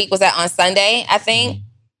day of the week was that? On Sunday, I think.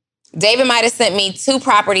 David might have sent me 2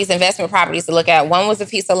 properties, investment properties to look at. One was a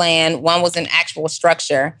piece of land. One was an actual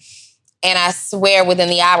structure. And I swear within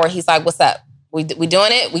the hour, he's like, what's up? We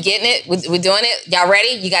doing it? We getting it? We doing it? Y'all ready?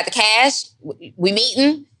 You got the cash? We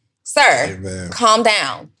meeting? Sir, Amen. calm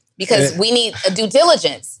down. Because we need a due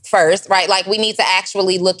diligence first, right? Like we need to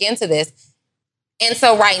actually look into this. And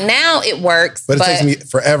so right now it works. But it takes me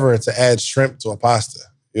forever to add shrimp to a pasta.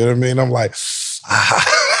 You know what I mean? I'm like,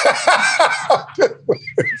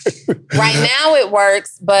 right now it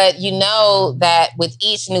works, but you know that with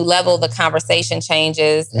each new level, the conversation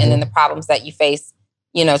changes and then the problems that you face,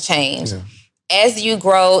 you know, change. Yeah. As you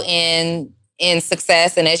grow in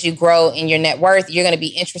success and as you grow in your net worth, you're going to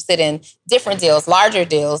be interested in different deals, larger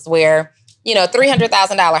deals where, you know,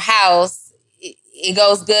 $300,000 house, it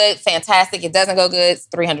goes good, fantastic. It doesn't go good, it's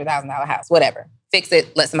 $300,000 house, whatever. Fix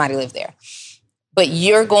it, let somebody live there. But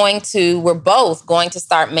we're both going to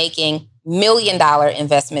start making $1 million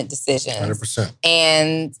investment decisions. 100%.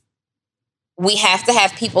 And we have to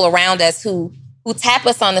have people around us who tap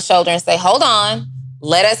us on the shoulder and say, hold on,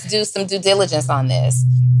 let us do some due diligence on this.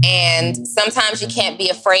 And sometimes you can't be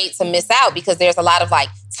afraid to miss out because there's a lot of like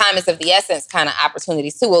time is of the essence kind of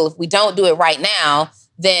opportunities too. Well, if we don't do it right now,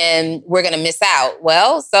 then we're going to miss out.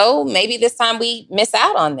 Well, so maybe this time we miss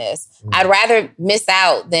out on this. I'd rather miss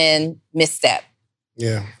out than misstep.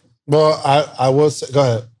 Yeah. Well, I will say, go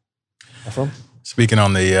ahead. Ephraim? Speaking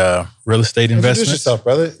on the real estate Introduce investments, yourself,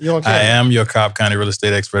 brother. You on camera. I am your Cobb County real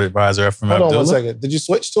estate expert advisor from Hold on Abdullah. 1 second. Did you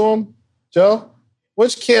switch to him, Joe?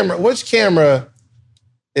 Which camera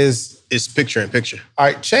is... It's picture in picture. All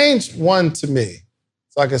right, change one to me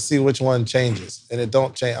so I can see which one changes. And it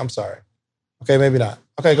don't change. I'm sorry. Okay, maybe not.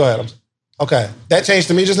 Okay, go ahead. Okay, that changed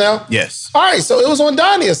to me just now? Yes. All right, so it was on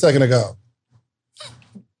Donnie a second ago.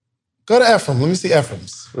 Go to Ephraim. Let me see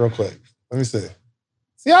Ephraim's real quick. Let me see.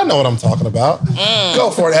 See, I know what I'm talking about. Go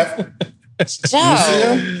for it, Ephraim. Joe, You see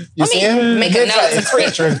him? You see him? make a note to create.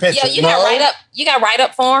 Picture in picture. Yo, you got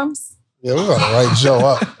write-up forms? Yeah, we're gonna write Joe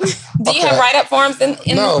up. Do you have write-up forms?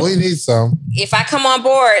 No, we need some. If I come on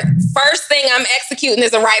board, first thing I'm executing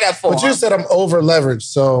is a write-up form. But you said I'm over leveraged,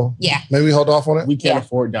 so Yeah. maybe we hold off on it. We can't Yeah.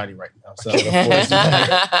 afford Donnie right now. So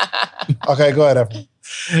Okay, go ahead, Ephraim.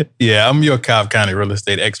 Yeah, I'm your Cobb County real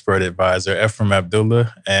estate expert advisor, Ephraim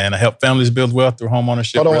Abdullah, and I help families build wealth through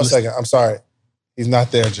homeownership. Hold on real 1 second. I'm sorry. He's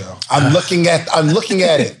not there, Joe. I'm looking at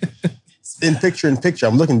it. in picture in picture.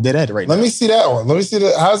 I'm looking dead at it right now. Let me see that one. Let me see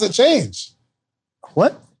how does it change?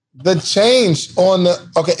 What? The change on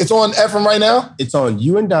it's on Ephraim right now? It's on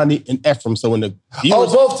you and Donnie and Ephraim. So when the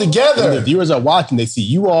viewers, Both together. when the viewers are watching, they see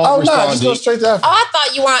you all Oh, no, responding. just go straight to Ephraim. Oh, I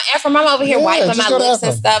thought you were on Ephraim. I'm over here Yeah, wiping just my go to lips and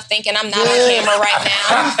Ephraim. stuff, thinking I'm not on camera right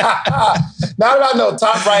now. Now that I know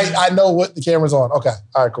top right, I know what the camera's on. Okay.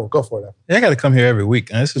 All right, cool. Go for it, Ephraim. Yeah, I got to come here every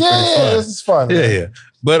week, and this is pretty fun. This is fun. Yeah, man. yeah.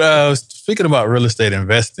 But speaking about real estate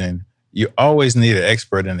investing, you always need an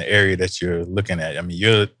expert in the area that you're looking at. I mean,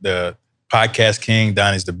 you're the podcast king.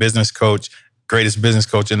 Donnie's the business coach, greatest business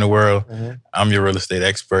coach in the world. Mhm. I'm your real estate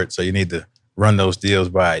expert. So you need to run those deals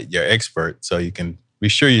by your expert so you can be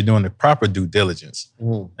sure you're doing the proper due diligence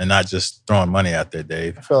Mhm. and not just throwing money out there,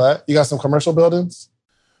 Dave. I feel that. You got some commercial buildings?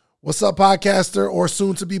 What's up, podcaster or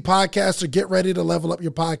soon-to-be podcaster? Get ready to level up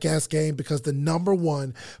your podcast game because the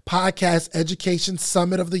 #1 podcast education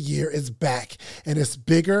summit of the year is back, and it's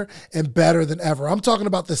bigger and better than ever. I'm talking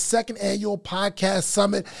about the 2nd annual podcast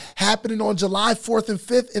summit happening on July 4th and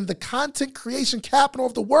 5th in the content creation capital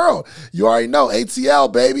of the world. You already know, ATL,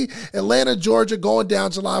 baby. Atlanta, Georgia, going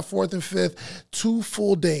down July 4th and 5th. 2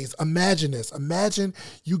 full days. Imagine this. Imagine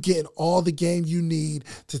you getting all the game you need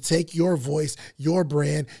to take your voice, your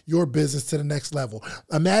brand, your business to the next level.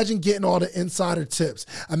 Imagine getting all the insider tips.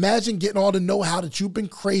 Imagine getting all the know-how that you've been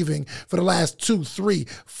craving for the last 2, 3,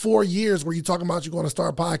 4 years where you're talking about you're going to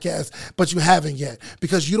start a podcast, but you haven't yet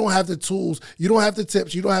because you don't have the tools, you don't have the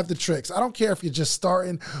tips, you don't have the tricks. I don't care if you're just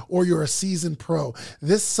starting or you're a seasoned pro.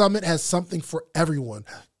 This summit has something for everyone.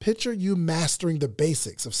 Picture you mastering the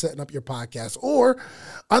basics of setting up your podcast or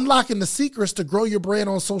unlocking the secrets to grow your brand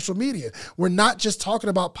on social media. We're not just talking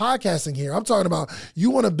about podcasting here. I'm talking about you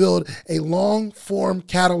want to build a long form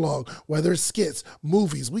catalog, whether it's skits,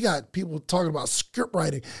 movies. We got people talking about script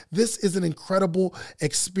writing. This is an incredible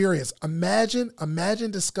experience. Imagine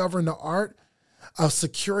discovering the art of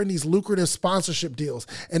securing these lucrative sponsorship deals.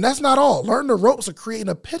 And that's not all. Learn the ropes of creating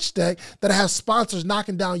a pitch deck that has sponsors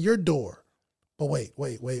knocking down your door. But wait.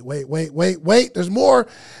 There's more.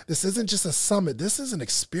 This isn't just a summit. This is an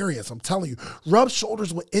experience. I'm telling you. Rub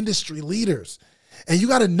shoulders with industry leaders. And you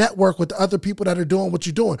got to network with the other people that are doing what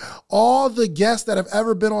you're doing. All the guests that have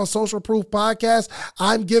ever been on Social Proof Podcast,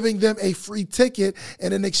 I'm giving them a free ticket.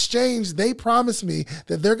 And in exchange, they promise me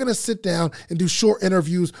that they're going to sit down and do short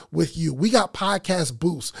interviews with you. We got podcast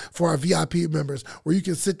booths for our VIP members where you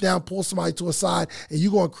can sit down, pull somebody to a side, and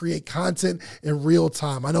you're going to create content in real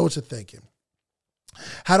time. I know what you're thinking.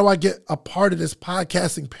 How do I get a part of this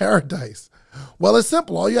podcasting paradise? Well, it's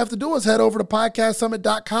simple. All you have to do is head over to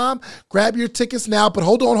podcastsummit.com, grab your tickets now, but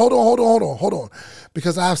hold on,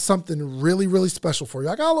 because I have something really, really special for you.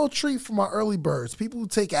 I got a little treat for my early birds, people who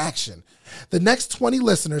take action. The next 20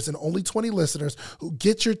 listeners and only 20 listeners who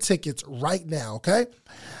get your tickets right now, okay?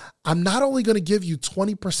 I'm not only going to give you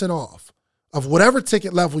 20% off of whatever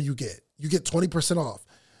ticket level you get 20% off.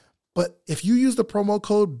 But if you use the promo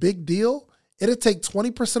code Big Deal, it'll take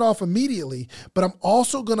 20% off immediately, but I'm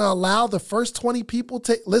also going to allow the first 20 people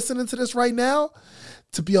listening to this right now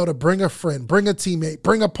to be able to bring a friend, bring a teammate,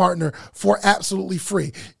 bring a partner for absolutely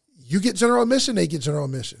free. You get general admission, they get general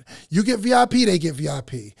admission. You get VIP, they get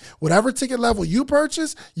VIP. Whatever ticket level you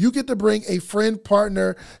purchase, you get to bring a friend,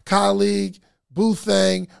 partner, colleague, boo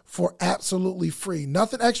thing for absolutely free.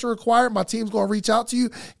 Nothing extra required. My team's going to reach out to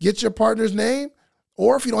you, get your partner's name,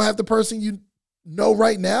 or if you don't have the person you know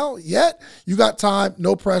right now yet, you got time,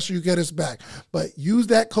 no pressure, you get us back. But use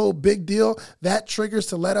that code Big Deal. That triggers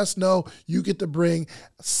to let us know you get to bring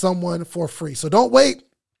someone for free. So don't wait.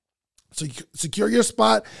 So secure your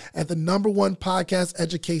spot at the #1 podcast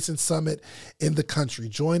education summit in the country.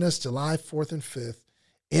 Join us July 4th and 5th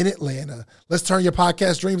in Atlanta. Let's turn your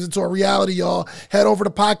podcast dreams into a reality, y'all. Head over to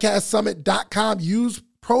podcastsummit.com. Use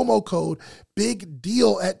promo code Big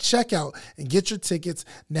Deal at checkout and get your tickets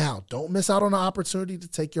now. Don't miss out on the opportunity to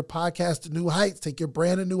take your podcast to new heights, take your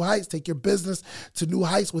brand to new heights, take your business to new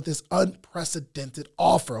heights with this unprecedented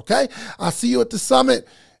offer, okay? I'll see you at the summit.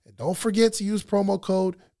 And don't forget to use promo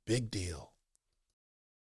code Big Deal.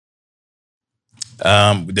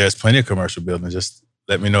 There's plenty of commercial buildings. Just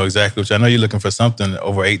let me know exactly, which I know you're looking for something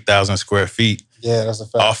over 8,000 square feet. Yeah, that's a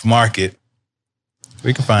fact. Off market.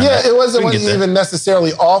 We can find that. Yeah, it wasn't even even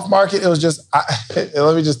necessarily off market. It was just,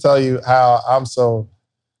 let me just tell you how I'm so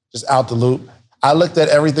just out the loop. I looked at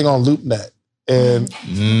everything on LoopNet and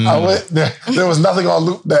I went, there was nothing on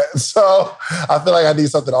LoopNet. So I feel like I need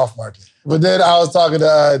something off market. But then I was talking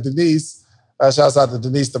to Denise, shouts out to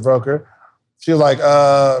Denise, the broker. She was like,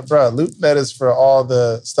 bro, LoopNet is for all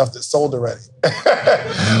the stuff that's sold already.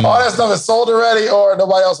 All that stuff is sold already or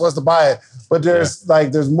nobody else wants to buy it. But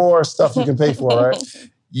there's more stuff you can pay for, right?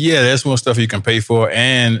 Yeah, there's more stuff you can pay for.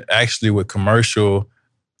 And actually with commercial,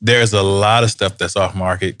 there's a lot of stuff that's off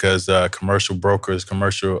market because commercial brokers,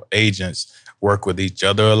 commercial agents work with each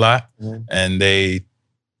other a lot. Mm-hmm. And they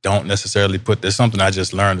don't necessarily there's something I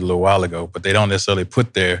just learned a little while ago, but they don't necessarily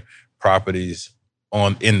put their properties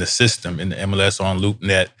in the system, in the MLS, on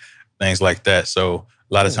LoopNet, things like that. So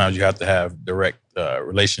a lot of times you have to have direct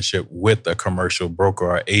relationship with a commercial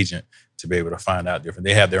broker or agent to be able to find out different.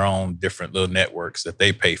 They have their own different little networks that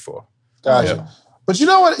they pay for. Gotcha. Yeah. But you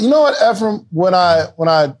know what, Ephraim, when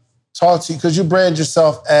I talk to you, because you brand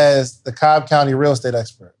yourself as the Cobb County real estate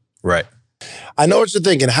expert. Right. I know what you're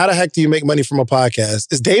thinking. How the heck do you make money from a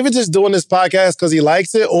podcast? Is David just doing this podcast because he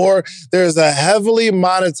likes it, or there's a heavily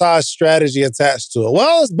monetized strategy attached to it?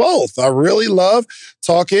 Well, it's both. I really love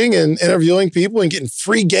talking and interviewing people and getting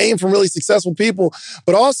free game from really successful people.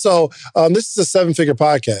 But also, this is a 7-figure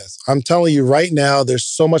podcast. I'm telling you right now, there's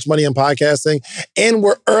so much money in podcasting, and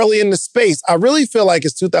we're early in the space. I really feel like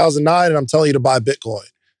it's 2009, and I'm telling you to buy Bitcoin.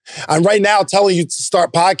 I'm right now telling you to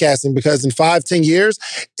start podcasting because in 5-10 years,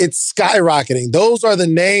 it's skyrocketing. Those are the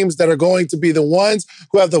names that are going to be the ones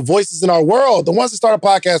who have the voices in our world, the ones that start a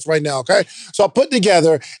podcast right now, okay? So I put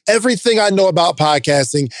together everything I know about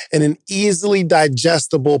podcasting in an easily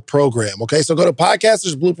digestible program, okay? So go to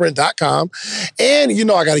podcastersblueprint.com, and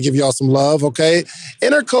I got to give y'all some love, okay?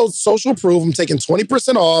 Enter code SOCIALPROOF. I'm taking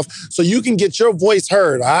 20% off so you can get your voice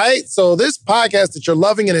heard, all right? So this podcast that you're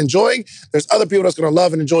loving and enjoying, there's other people that's going to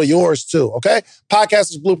love and enjoy yours too, okay?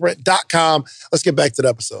 Podcastersblueprint.com. Let's get back to the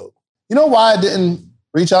episode. You know why I didn't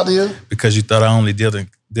reach out to you? Because you thought I only deal with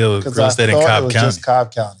real estate in Cobb it was County. just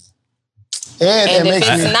Cobb County. And it if makes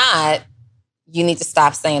it's me... not, you need to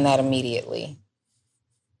stop saying that immediately.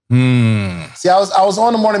 See, I was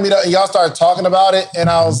on the morning meetup and y'all started talking about it, and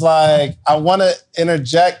I was like, I want to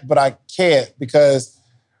interject, but I can't, because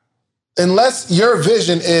unless your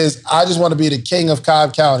vision is, I just want to be the king of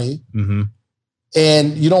Cobb County,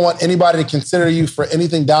 and you don't want anybody to consider you for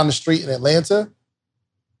anything down the street in Atlanta,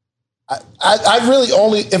 I really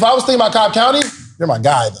only, if I was thinking about Cobb County, you're my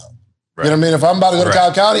guy though. Right. You know what I mean? If I'm about to go to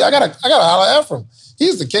Cobb County, I gotta holler at Ephraim.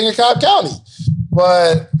 He's the king of Cobb County.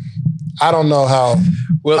 But I don't know how.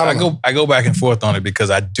 Well, I go back and forth on it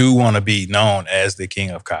because I do want to be known as the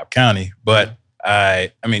king of Cobb County, but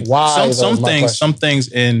I mean, why? Some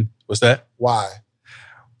things in, what's that? Why?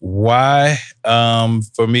 Why?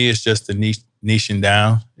 For me, it's just the niching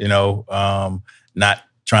down, not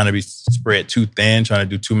trying to be spread too thin, trying to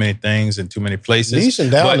do too many things in too many places.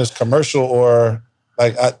 Niching down is commercial, or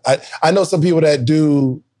like, I know some people that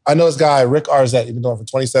do, I know this guy, Rick Arzette, he's been doing it for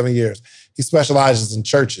 27 years. He specializes in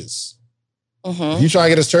churches. If you try to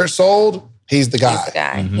get his church sold, he's the guy. He's the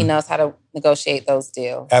guy. He knows how to negotiate those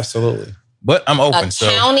deals. Absolutely. But I'm open.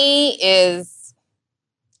 County is,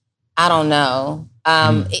 I don't know.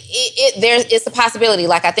 It's a possibility.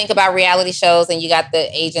 Like, I think about reality shows, and you got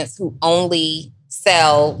the agents who only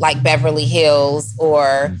sell like Beverly Hills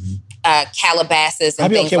or Calabasas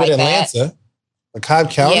and things like that. I'd be okay with Atlanta. But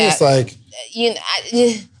Cobb County is like...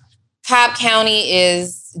 Cobb County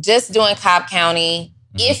is just doing Cobb County.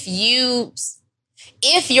 If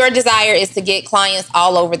your desire is to get clients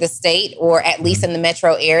all over the state, or at least in the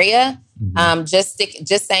metro area, just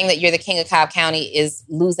saying that you're the king of Cobb County is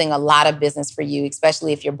losing a lot of business for you,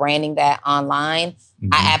 especially if you're branding that online.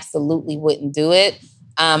 I absolutely wouldn't do it.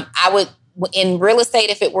 I would, in real estate,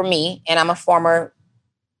 if it were me, and I'm a former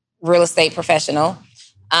real estate professional,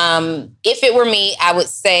 if it were me, I would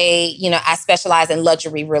say, I specialize in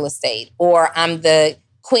luxury real estate, or I'm the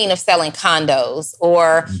queen of selling condos,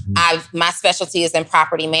 or my specialty is in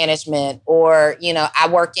property management, or, I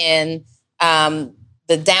work in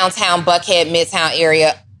the downtown Buckhead, Midtown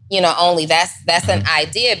area, only. That's an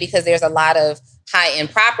idea, because there's a lot of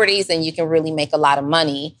high-end properties and you can really make a lot of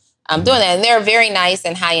money doing that. And there are very nice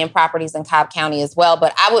and high-end properties in Cobb County as well.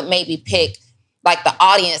 But I would maybe pick like the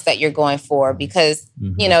audience that you're going for, because,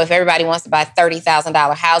 if everybody wants to buy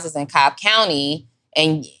 $30,000 houses in Cobb County,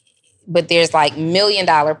 but there's like $1 million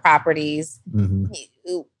properties,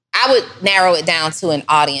 I would narrow it down to an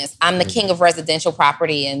audience. I'm the king of residential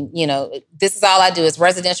property, and this is all I do is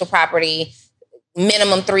residential property,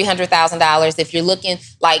 minimum $300,000. If you're looking,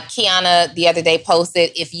 like Kiana the other day posted,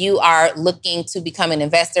 if you are looking to become an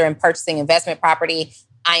investor and purchasing investment property,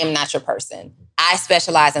 I am not your person. I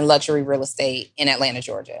specialize in luxury real estate in Atlanta,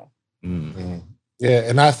 Georgia. Yeah,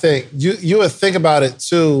 and I think you would think about it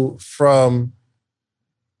too from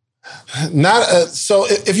so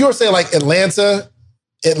if you were saying like Atlanta,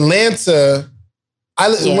 when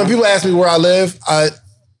people ask me where I live,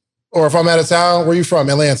 or if I'm out of town, where you from?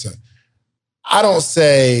 Atlanta. I don't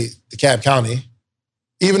say DeKalb County.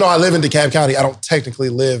 Even though I live in DeKalb County, I don't technically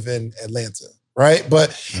live in Atlanta, right?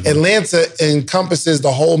 But Atlanta encompasses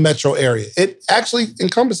the whole metro area. It actually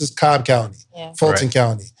encompasses Cobb County, Fulton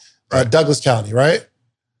County, Douglas County, right?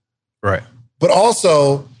 Right. But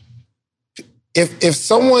also, if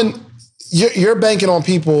someone, you're banking on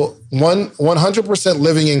people 100%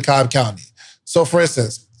 living in Cobb County. So for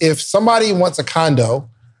instance, if somebody wants a condo,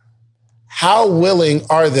 how willing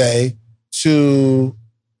are they to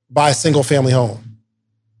buy a single family home?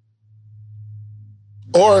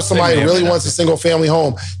 Or somebody really wants a single family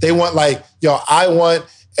home. They want I want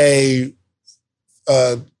a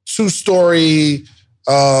 2-story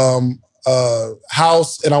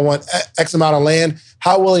house and I want X amount of land.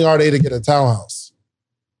 How willing are they to get a townhouse?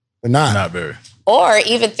 They're not. Not very. Or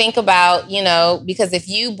even think about, because if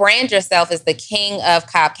you brand yourself as the king of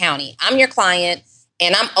Cobb County, I'm your client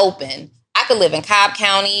and I'm open. I could live in Cobb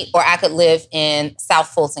County or I could live in South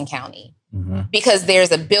Fulton County because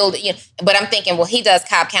there's a building. But I'm thinking, well, he does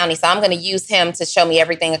Cobb County, so I'm going to use him to show me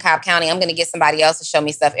everything in Cobb County. I'm going to get somebody else to show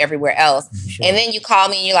me stuff everywhere else. Sure. And then you call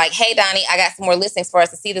me and you're like, hey, Donnie, I got some more listings for us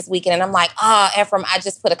to see this weekend. And I'm like, Ephraim, I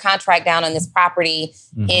just put a contract down on this property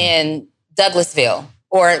in Douglasville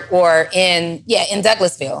or in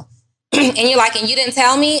Douglasville. And you're like, and you didn't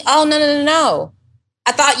tell me? Oh, no.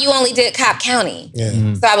 I thought you only did Cobb County.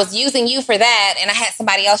 Yeah. So I was using you for that, and I had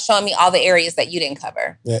somebody else showing me all the areas that you didn't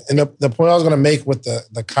cover. Yeah, and the point I was going to make with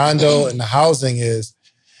the condo and the housing is,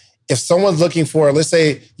 if someone's looking for, let's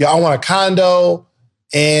say, I want a condo,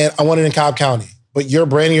 and I want it in Cobb County, but you're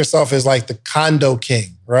branding yourself as like the condo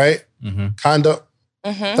king, right? Condo.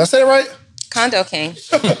 Mm-hmm. Did I say it right? Condo King.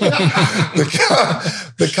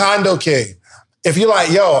 The Condo King. If you're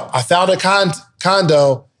like, yo, I found a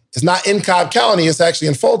condo. It's not in Cobb County. It's actually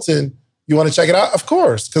in Fulton. You want to check it out? Of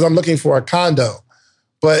course, because I'm looking for a condo.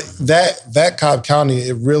 But that Cobb County,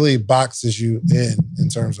 it really boxes you in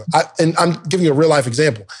terms of, and I'm giving you a real life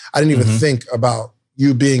example. I didn't even think about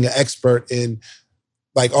you being an expert in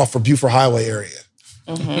like off of Buford Highway area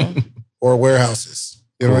or warehouses.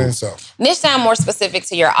 You know what I mean? So niche down more specific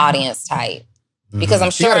to your audience type. Because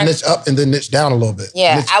I'm sure you got to niche up and then niche down a little bit.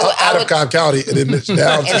 Yeah, niche out of Cobb County and then niche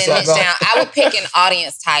down. And then niche down. I would pick an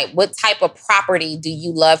audience type. What type of property do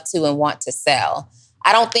you love to and want to sell?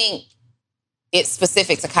 I don't think it's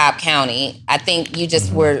specific to Cobb County. I think you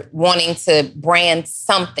just were wanting to brand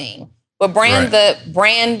something, but brand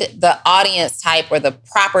the audience type or the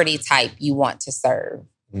property type you want to serve,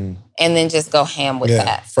 and then just go ham with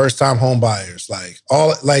that. First time home buyers,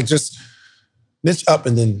 just niche up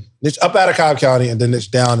and then niche up out of Cobb County and then niche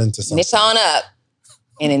down into something. Niche on up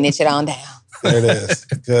and then niche it on down. There it is.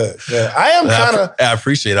 Good. I am kind of. I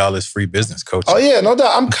appreciate all this free business coaching. Oh yeah, no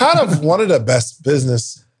doubt. I'm kind of one of the best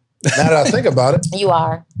business. Now that I think about it. You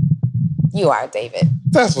are, David.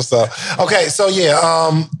 That's what's up. Okay, so you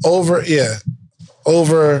can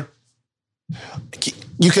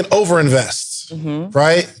overinvest,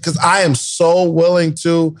 right? Because I am so willing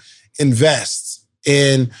to invest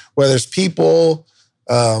in whether it's people,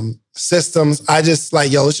 systems. I just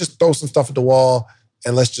like, let's just throw some stuff at the wall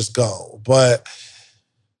and let's just go. But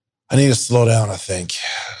I need to slow down, I think.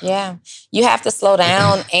 Yeah, you have to slow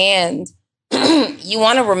down and you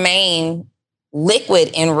want to remain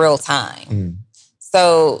liquid in real time.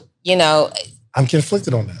 So, I'm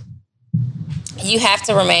conflicted on that. You have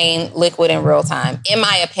to remain liquid in real time, in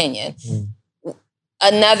my opinion.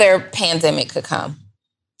 Another pandemic could come.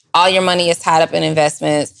 All your money is tied up in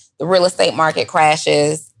investments. The real estate market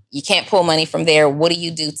crashes. You can't pull money from there. What do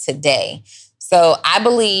you do today? So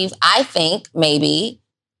I think maybe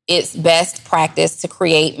it's best practice to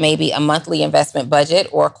create maybe a monthly investment budget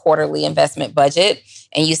or a quarterly investment budget.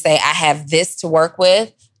 And you say, I have this to work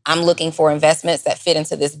with. I'm looking for investments that fit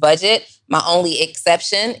into this budget. My only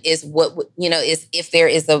exception is is if there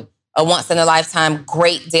is a once in a lifetime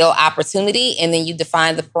great deal opportunity. And then you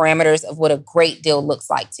define the parameters of what a great deal looks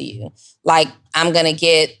like to you. Like I'm going to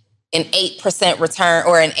get an 8% return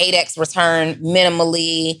or an 8x return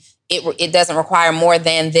minimally. It doesn't require more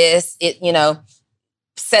than this.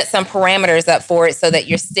 Set some parameters up for it so that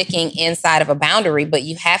you're sticking inside of a boundary, but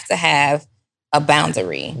you have to have a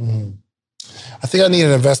boundary. I think I need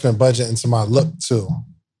an investment budget into my look too.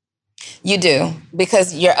 You do,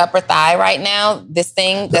 because your upper thigh right now, this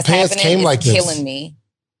thing that's happening is like killing me.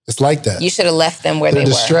 It's like that. You should have left them where they were.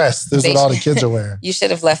 Distressed. This is what all the kids are wearing. You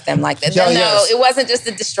should have left them like that. It wasn't just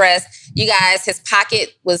the distress. You guys, his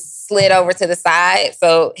pocket was slid over to the side,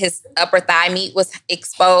 so his upper thigh meat was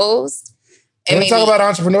exposed. Can we talk about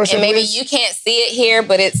entrepreneurship? And maybe you can't see it here,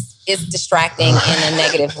 but it's distracting in a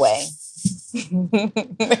negative way.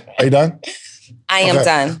 Are you done? I am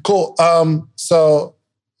done. Cool.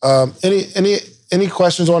 Any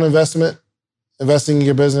questions on investing in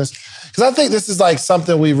your business? Because I think this is like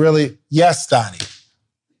something we really. Yes, Donnie.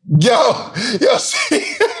 Yo,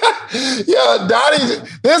 see, Donnie.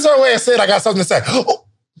 This is her way of saying I got something to say. Oh.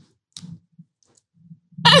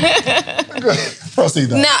 Proceed.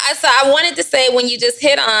 No, so I wanted to say when you just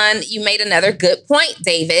hit on, you made another good point,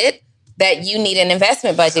 David, that you need an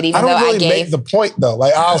investment budget. Even though I don't really make the point though.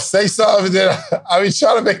 Like I'll say something, and then I be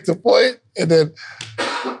trying to make the point, and then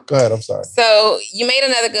go ahead. I'm sorry. So you made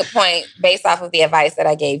another good point based off of the advice that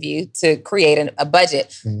I gave you to create a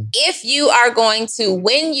budget. If you are going to,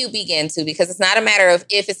 when you begin to, because it's not a matter of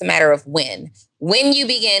if, it's a matter of when. When you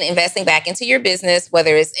begin investing back into your business,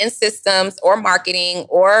 whether it's in systems or marketing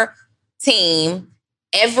or team,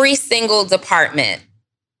 every single department,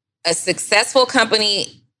 a successful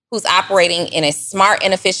company who's operating in a smart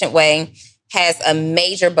and efficient way has a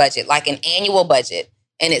major budget, like an annual budget,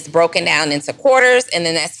 and it's broken down into quarters, and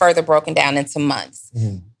then that's further broken down into months.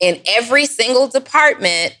 In every single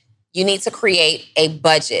department, you need to create a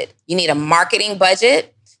budget. You need a marketing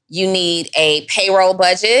budget. You need a payroll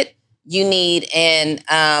budget. You need a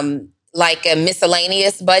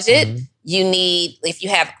miscellaneous budget. You need, if you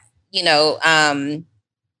have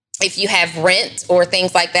rent or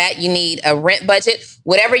things like that, you need a rent budget.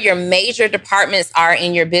 Whatever your major departments are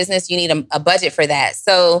in your business, you need a budget for that.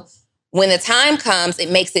 So when the time comes, it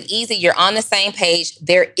makes it easy. You're on the same page.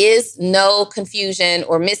 There is no confusion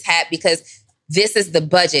or mishap because this is the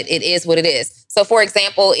budget. It is what it is. So for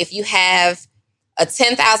example, if you have a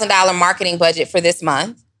 $10,000 marketing budget for this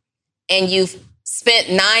month, and you've spent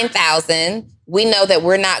 $9,000, we know that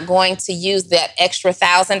we're not going to use that extra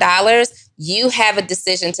 $1,000. You have a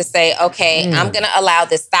decision to say, okay, I'm going to allow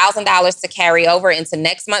this $1,000 to carry over into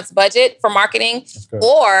next month's budget for marketing,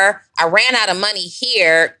 or I ran out of money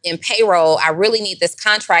here in payroll. I really need this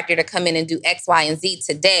contractor to come in and do X, Y, and Z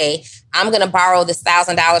today. I'm going to borrow this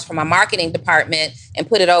 $1,000 from my marketing department and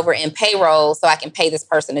put it over in payroll so I can pay this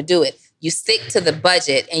person to do it. You stick to the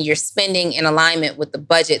budget and you're spending in alignment with the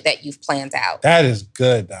budget that you've planned out. That is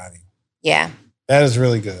good, Donnie. Yeah. That is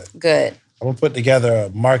really good. Good. I'm going to put together a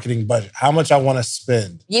marketing budget. How much I want to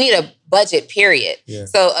spend. You need a budget, period. Yeah.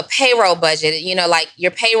 So a payroll budget, like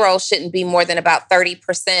your payroll shouldn't be more than about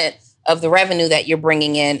 30% of the revenue that you're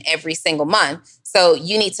bringing in every single month. So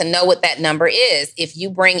you need to know what that number is. If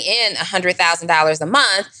you bring in $100,000 a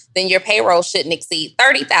month, then your payroll shouldn't exceed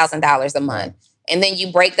 $30,000 a month. And then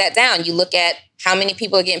you break that down. You look at how many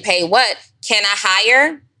people are getting paid what. Can I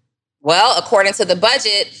hire? Well, according to the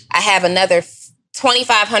budget, I have another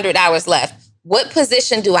 $2,500 left. What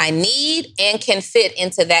position do I need and can fit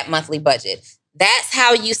into that monthly budget? That's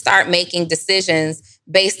how you start making decisions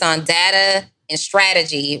based on data and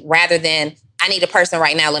strategy rather than, I need a person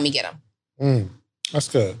right now, let me get them. That's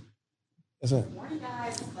good. That's it.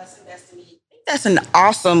 That's an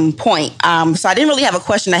awesome point. So I didn't really have a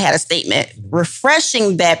question. I had a statement.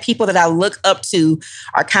 Refreshing that people that I look up to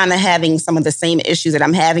are kind of having some of the same issues that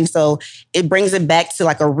I'm having. So it brings it back to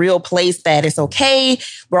like a real place that it's okay.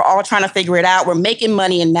 We're all trying to figure it out. We're making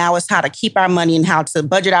money, and now it's how to keep our money and how to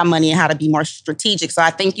budget our money and how to be more strategic. So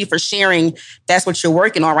I thank you for sharing. That's what you're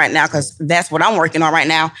working on right now, because that's what I'm working on right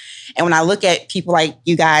now. And when I look at people like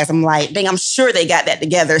you guys, I'm like, dang, I'm sure they got that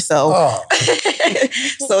together. So,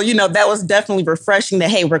 so that was definitely refreshing that,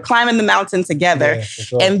 hey, we're climbing the mountain together. Yeah, for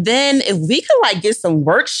sure. And then if we could get some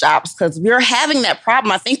workshops, because we're having that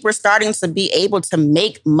problem. I think we're starting to be able to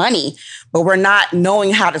make money, but we're not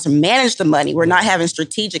knowing how to manage the money. We're not having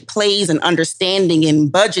strategic plays and understanding and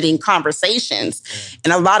budgeting conversations.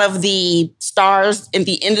 And a lot of the stars in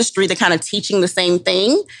the industry, they're kind of teaching the same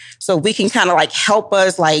thing. So we can kind of help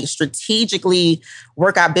us strategically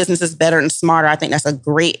work our businesses better and smarter. I think that's a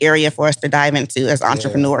great area for us to dive into as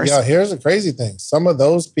entrepreneurs. Yeah, here's the crazy thing. Some of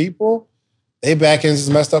those people, they back ends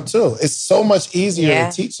is messed up too. It's so much easier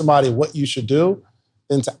to teach somebody what you should do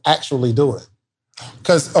than to actually do it.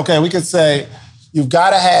 Because, okay, we could say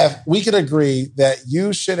we could agree that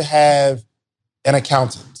you should have an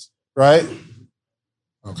accountant, right?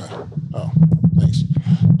 Okay. Oh, thanks.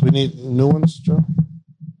 Do we need new ones, Joe?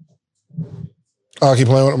 Oh, I keep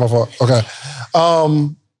playing with it, my fault. Okay.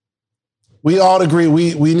 We all agree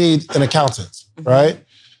we need an accountant, right?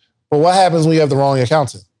 But what happens when you have the wrong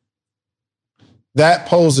accountant? That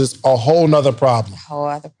poses a whole nother problem. A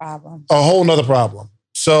whole nother problem.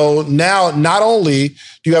 So now, not only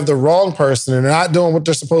do you have the wrong person and they're not doing what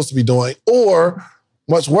they're supposed to be doing, or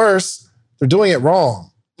much worse, they're doing it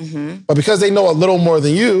wrong. But because they know a little more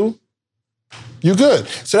than you good.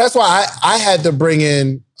 So that's why I had to bring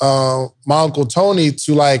in my Uncle Tony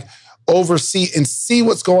to oversee and see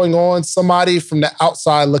what's going on. Somebody from the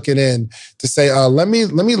outside looking in to say, let me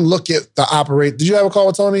look at the operate. Did you have a call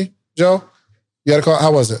with Tony, Joe? You had a call?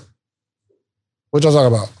 How was it? What y'all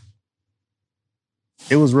talking about?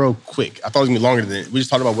 It was real quick. I thought it was going to be longer than it. We just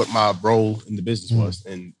talked about what my role in the business was,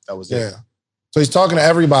 and that was it. Yeah. So he's talking to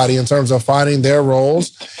everybody in terms of finding their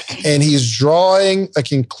roles, and he's drawing a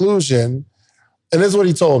conclusion. And this is what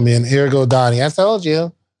he told me, and here go Donnie. I told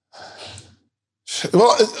you.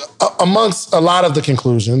 Well, amongst a lot of the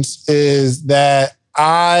conclusions is that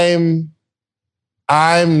I'm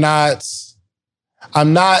not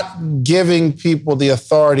giving people the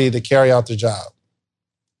authority to carry out their job,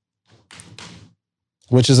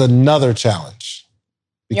 which is another challenge.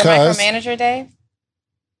 You're a micromanager, Dave?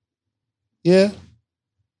 Yeah.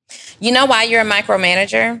 You know why you're a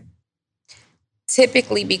micromanager?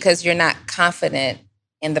 Typically because you're not confident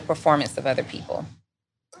in the performance of other people.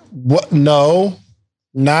 What? No,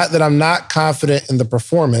 not that I'm not confident in the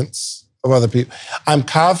performance of other people. I'm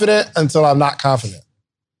confident until I'm not confident.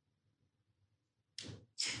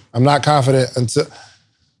 I'm not confident until...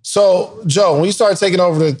 So, Joe, when you start taking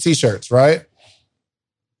over the t-shirts, right?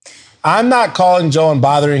 I'm not calling Joe and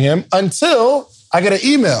bothering him until I get an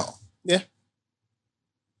email. Yeah.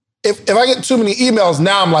 If I get too many emails,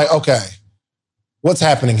 now I'm like, okay, what's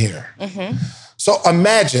happening here? So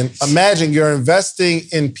imagine you're investing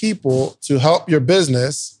in people to help your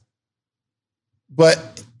business,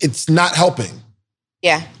 but it's not helping.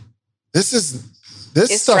 Yeah. This it's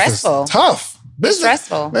stuff stressful. Is tough. It's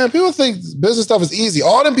stressful. Man, people think business stuff is easy.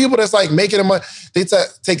 All them people that's making them money, they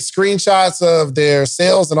take screenshots of their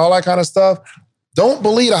sales and all that kind of stuff. Don't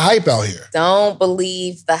believe the hype out here. Don't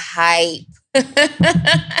believe the hype.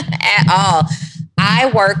 At all.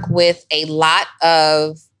 I work with a lot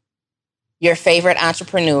of your favorite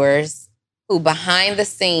entrepreneurs who behind the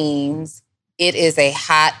scenes, it is a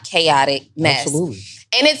hot, chaotic mess. Absolutely.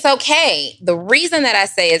 And it's okay. The reason that I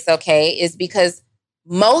say it's okay is because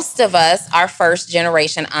most of us are first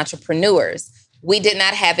generation entrepreneurs. We did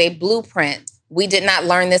not have a blueprint. We did not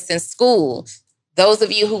learn this in school. Those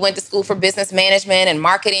of you who went to school for business management and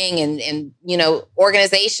marketing and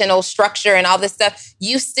organizational structure and all this stuff,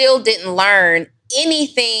 you still didn't learn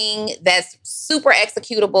anything that's super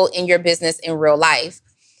executable in your business in real life.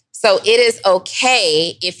 So it is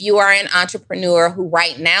okay if you are an entrepreneur who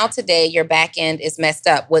right now today your back end is messed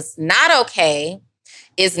up. What's not okay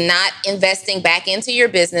is not investing back into your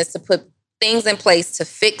business to put things in place to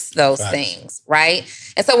fix those things, right?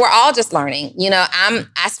 And so we're all just learning.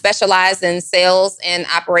 I specialize in sales and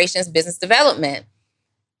operations business development.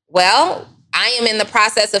 Well, I am in the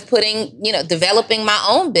process of developing my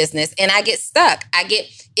own business, and I get stuck.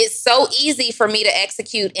 It's so easy for me to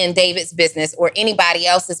execute in David's business or anybody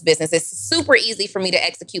else's business. It's super easy for me to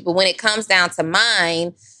execute, but when it comes down to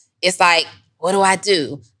mine, it's like, what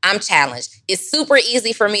do? I'm challenged. It's super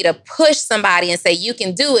easy for me to push somebody and say, you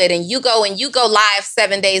can do it. And you go live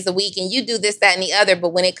 7 days a week and you do this, that, and the other. But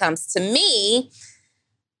when it comes to me,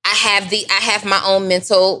 I have my own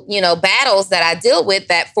mental, battles that I deal with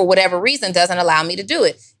that for whatever reason doesn't allow me to do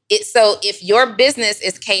it. So if your business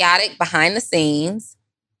is chaotic behind the scenes,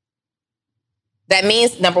 that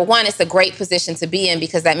means, number one, it's a great position to be in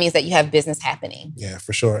because that means that you have business happening. Yeah,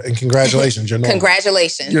 for sure. And congratulations, you're normal.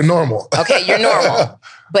 Congratulations. You're normal. Okay, you're normal.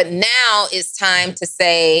 But now it's time to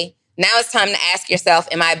ask yourself,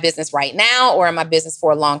 am I a business right now or am I business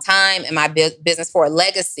for a long time? Am I business for a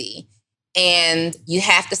legacy? And you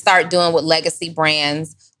have to start doing what legacy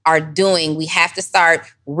brands are doing. We have to start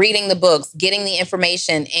reading the books, getting the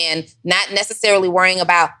information, and not necessarily worrying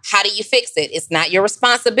about how do you fix it. It's not your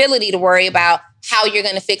responsibility to worry about how you're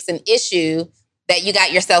going to fix an issue that you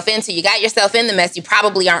got yourself into. You got yourself in the mess. You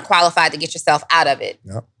probably aren't qualified to get yourself out of it.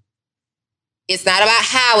 Yep. It's not about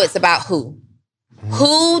how, it's about who. Mm-hmm.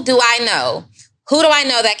 Who do I know? Who do I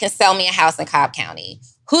know that can sell me a house in Cobb County?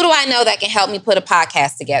 Who do I know that can help me put a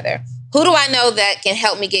podcast together? Who do I know that can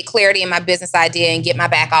help me get clarity in my business idea and get my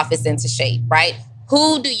back office into shape, right?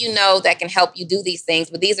 Who do you know that can help you do these things?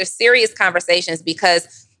 But these are serious conversations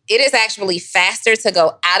because it is actually faster to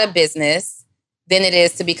go out of business than it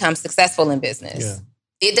is to become successful in business.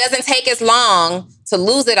 Yeah. It doesn't take as long to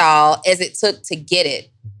lose it all as it took to get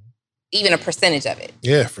it, even a percentage of it.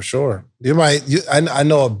 Yeah, for sure. I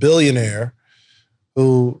know a billionaire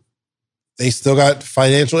who they still got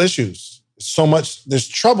financial issues. So much, there's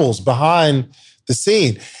troubles behind the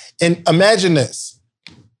scene. And imagine this.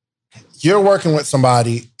 You're working with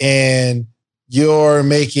somebody and you're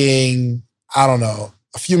making, I don't know,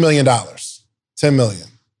 a few $1 million, 10 million,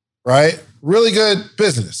 right? Really good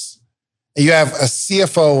business. And you have a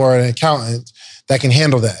CFO or an accountant that can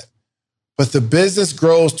handle that. But the business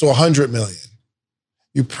grows to 100 million.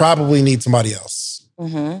 You probably need somebody else.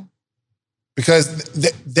 Mm-hmm. Because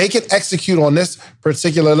they can execute on this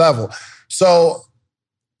particular level. So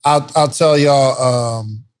I'll tell y'all,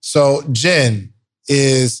 so Jen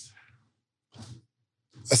is,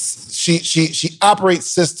 she operates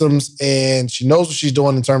systems and she knows what she's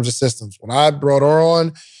doing in terms of systems. When I brought her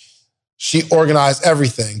on, she organized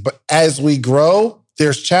everything. But as we grow,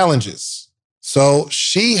 there's challenges. So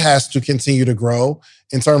she has to continue to grow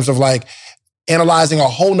in terms of like analyzing a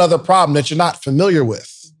whole nother problem that you're not familiar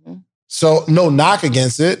with. Mm-hmm. So no knock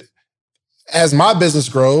against it. As my business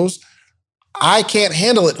grows, I can't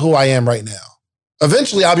handle it who I am right now.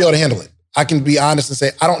 Eventually, I'll be able to handle it. I can be honest and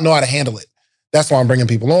say, I don't know how to handle it. That's why I'm bringing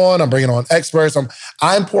people on. I'm bringing on experts.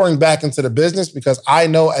 I'm pouring back into the business because I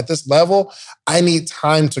know at this level, I need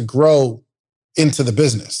time to grow into the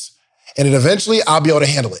business. And then eventually, I'll be able to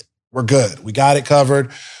handle it. We're good. We got it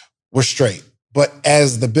covered. We're straight. But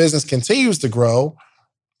as the business continues to grow,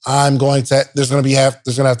 there's going to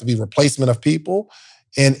have to be replacement of people.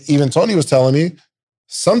 And even Tony was telling me,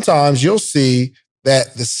 sometimes you'll see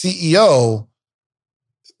that the CEO,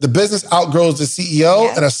 the business outgrows the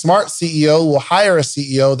CEO, and a smart CEO will hire a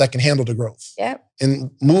CEO that can handle the growth. Yep.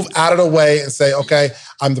 And move out of the way and say, okay,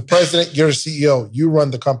 I'm the president, you're the CEO, you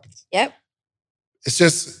run the company. Yep. It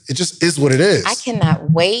just is what it is. I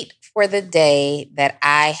cannot wait for the day that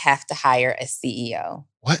I have to hire a CEO.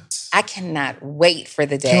 What? I cannot wait for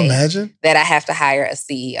the day Can you imagine? that I have to hire a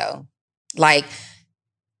CEO. Like,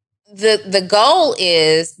 the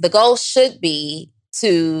goal should be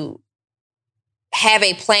to have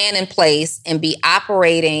a plan in place and be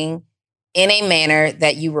operating in a manner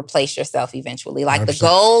that you replace yourself eventually. Like 100%. the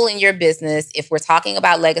goal in your business, if we're talking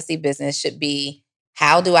about legacy business, should be,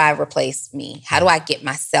 how do I replace me? How do I get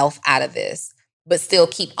myself out of this, but still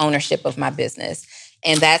keep ownership of my business?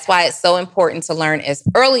 And that's why it's so important to learn as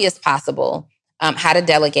early as possible how to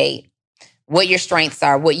delegate, what your strengths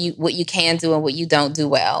are, what you can do and what you don't do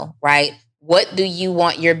well, right? What do you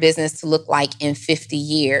want your business to look like in 50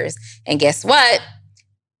 years? And guess what?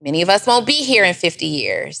 Many of us won't be here in 50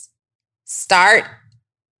 years.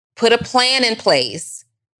 Put a plan in place.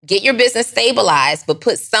 Get your business stabilized, but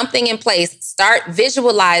put something in place. Start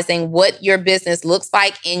visualizing what your business looks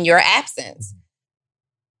like in your absence.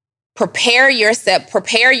 Prepare your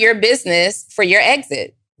business for your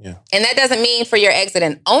exit. Yeah. And that doesn't mean for your exit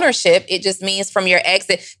and ownership. It just means from your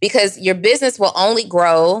exit, because your business will only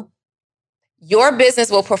grow. Your business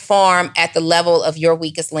will perform at the level of your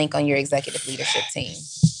weakest link on your executive leadership team.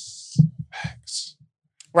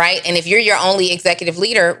 Right? And if you're your only executive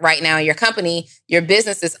leader right now in your company, your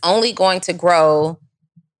business is only going to grow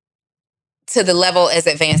to the level as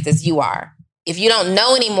advanced as you are. If you don't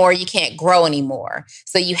know anymore, you can't grow anymore.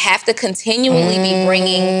 So you have to continually be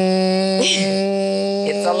bringing...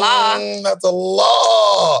 It's a law. That's a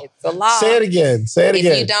law. It's a law. Say it again.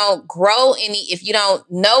 If you don't if you don't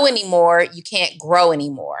know anymore, you can't grow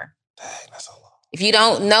anymore. Dang, that's a law. If you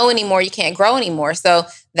don't know anymore, you can't grow anymore. So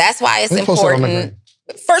that's why it's important.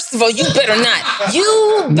 First of all, you better not.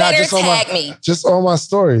 You better tag me. Just on my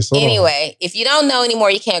stories. Anyway, if you don't know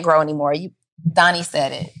anymore, you can't grow anymore. Donnie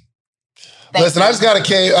said it. Listen, I just gotta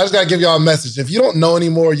give y'all a message. If you don't know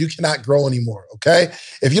anymore, you cannot grow anymore. Okay?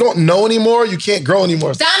 If you don't know anymore, you can't grow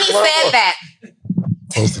anymore. Donnie said that.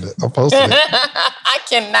 Posted it. I posted it. I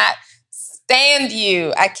cannot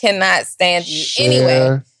stand you. Share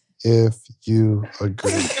Anyway, if you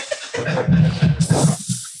agree.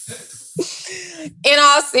 In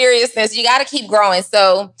all seriousness, you got to keep growing.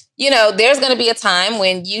 So, there's going to be a time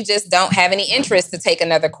when you just don't have any interest to take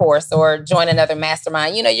another course or join another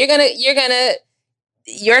mastermind. Your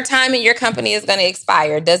time in your company is going to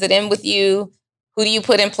expire. Does it end with you? Who do you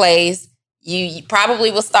put in place? You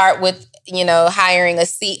probably will start with, hiring a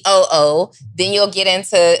COO. Then you'll get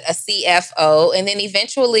into a CFO. And then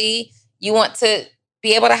eventually you want to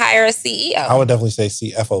be able to hire a CEO. I would definitely say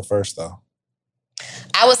CFO first, though.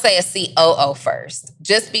 I would say a COO first,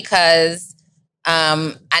 just because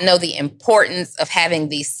I know the importance of having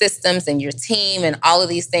these systems and your team and all of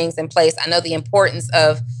these things in place. I know the importance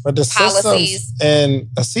of policies. And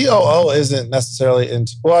a COO isn't necessarily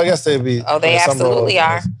I guess they'd be. Oh, they absolutely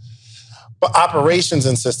are. But operations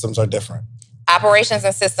and systems are different. Operations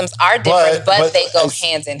and systems are different, but they go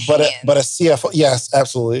hand in hand. But a CFO, yes,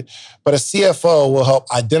 absolutely. But a CFO will help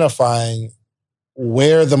identifying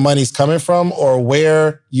where the money's coming from or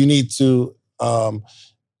where you need to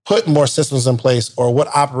put more systems in place or what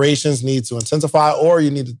operations need to intensify or you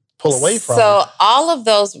need to pull away from. So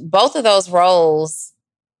both of those roles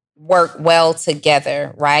work well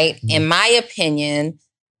together, right? Mm-hmm. In my opinion,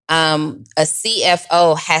 a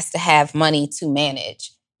CFO has to have money to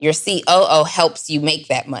manage. Your COO helps you make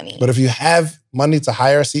that money. But if you have money to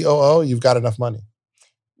hire a COO, you've got enough money.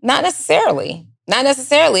 Not necessarily.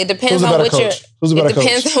 It depends on what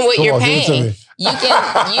depends on what you're paying. You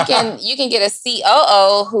can get a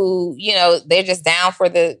COO who, they're just down for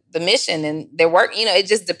the mission and their work. It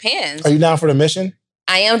just depends. Are you down for the mission?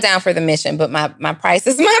 I am down for the mission, but my price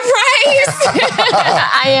is my price.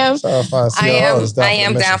 I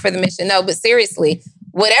am down for the mission. No, but seriously,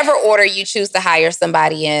 whatever order you choose to hire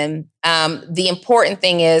somebody in, the important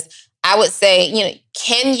thing is, I would say,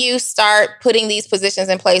 can you start putting these positions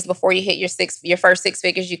in place before you hit your first 6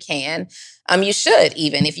 figures? You can. You should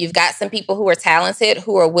even. If you've got some people who are talented,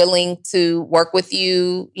 who are willing to work with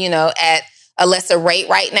you, at a lesser rate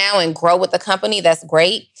right now and grow with the company, that's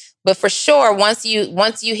great. But for sure, once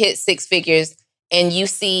you hit 6 figures and you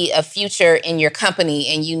see a future in your company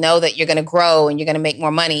and you know that you're going to grow and you're going to make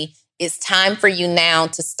more money, it's time for you now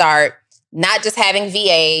to start not just having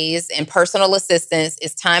VAs and personal assistants.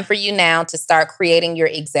 It's time for you now to start creating your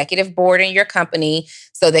executive board in your company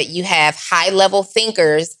so that you have high-level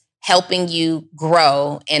thinkers helping you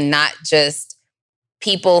grow and not just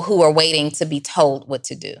people who are waiting to be told what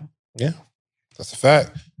to do. Yeah, that's a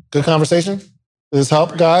fact. Good conversation. Does this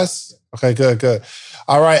help, guys? Okay, good.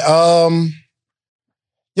 All right.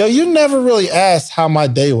 You never really asked how my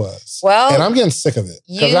day was. Well, and I'm getting sick of it.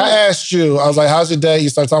 Because I asked you, I was like, how's your day? You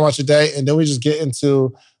start talking about your day, and then we just get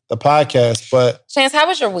into the podcast. But Chance, how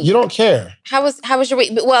was your week? You don't care. How was your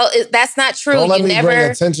week? Well, that's not true. Don't let me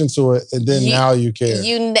bring attention to it, and then now you care.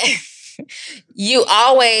 You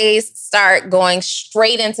always start going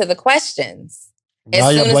straight into the questions. Now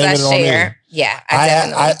As you're soon blaming as it I on me. share, yeah, I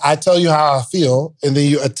definitely. I tell you how I feel, and then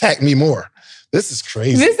you attack me more. This is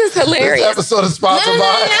crazy. This is hilarious. This episode is sponsored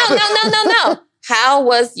by... No. How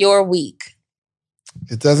was your week?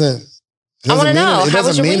 It doesn't I want to know. It How was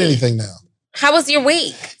doesn't your mean week? anything now. How was your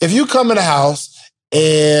week? If you come in the house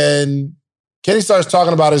and Kenny starts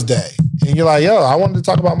talking about his day, and you're like, yo, I wanted to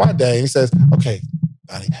talk about my day. And he says, okay,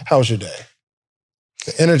 Donnie, how was your day?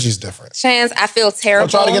 The energy's different. Chance, I feel terrible. We'll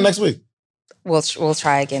try it again next week. We'll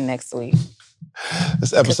try again next week.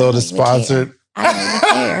 This episode is sponsored I don't even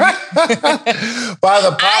care. by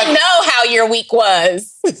the I know how your week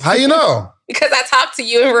was. How you know? Because I talked to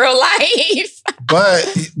you in real life.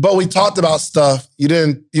 But we talked about stuff. You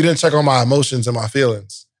didn't check on my emotions and my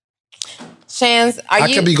feelings. Chance,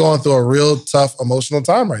 I could be going through a real tough emotional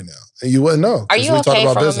time right now, and you wouldn't know. Are you okay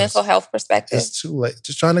from a mental health perspective? It's too late.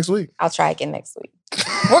 Just try next week. I'll try again next week.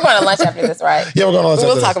 We're going to lunch after this, right? Yeah, we're going to lunch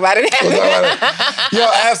We'll after talk about it. We'll talk about it. Yo,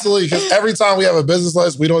 absolutely. Because every time we have a business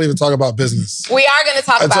lunch, we don't even talk about business. We are going to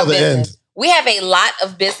talk Until about the business. end. We have a lot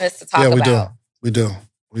of business to talk about. We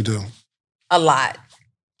do. A lot.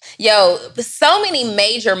 Yo, so many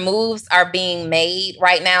major moves are being made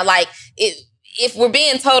right now. Like, if we're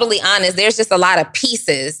being totally honest, there's just a lot of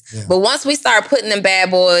pieces. Yeah. But once we start putting them bad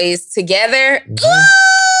boys together,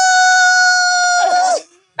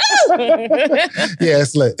 yeah,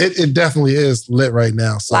 it's lit. It definitely is lit right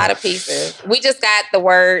now. So. A lot of pieces. We just got the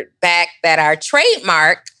word back that our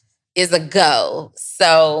trademark is a go.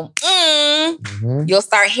 So you'll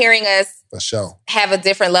start hearing us for sure have a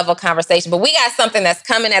different level of conversation. But we got something that's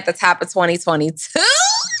coming at the top of 2022.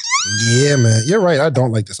 Yeah, man. You're right. I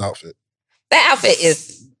don't like this outfit. That outfit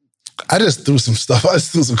is... I just threw some stuff. I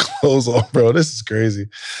just threw some clothes on, bro. This is crazy.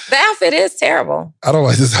 The outfit is terrible. I don't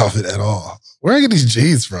like this outfit at all. Where I get these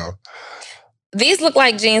jeans from? These look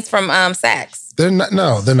like jeans from Saks. They're not.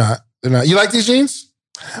 No, they're not. They're not. You like these jeans?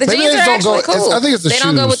 The jeans are actually cool. I think it's the shoes. They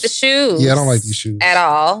don't go with the shoes. Yeah, I don't like these shoes. At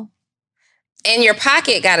all. And your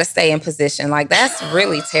pocket got to stay in position. Like, that's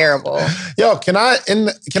really terrible. Yo, can I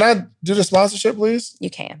do the sponsorship, please?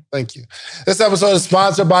 You can. Thank you. This episode is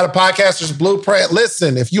sponsored by the Podcaster's Blueprint.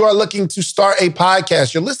 Listen, if you are looking to start a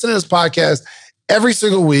podcast, you're listening to this podcast every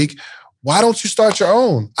single week, why don't you start your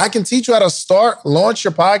own? I can teach you how to launch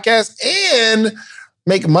your podcast, and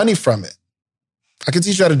make money from it. I can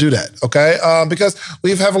teach you how to do that, okay? Because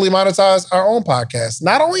we've heavily monetized our own podcast.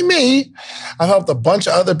 Not only me, I've helped a bunch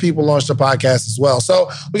of other people launch their podcast as well. So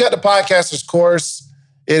we got the Podcaster's course.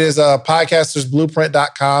 It is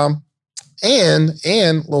podcastersblueprint.com. And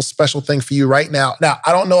a little special thing for you right now. Now,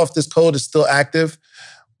 I don't know if this code is still active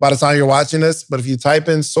by the time you're watching this, but if you type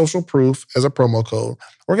in social proof as a promo code,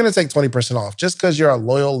 we're going to take 20% off just because you're a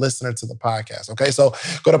loyal listener to the podcast. Okay, so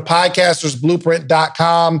go to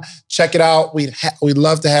podcastersblueprint.com. Check it out. We'd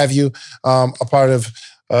love to have you a part of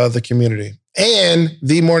the community. And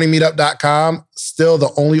themorningmeetup.com, still the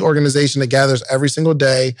only organization that gathers every single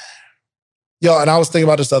day. Yo, and I was thinking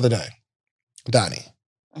about this the other day. Donnie,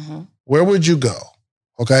 where would you go?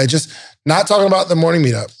 Okay, just not talking about the morning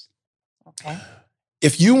meetup. Okay.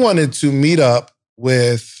 If you wanted to meet up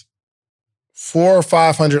with 400 or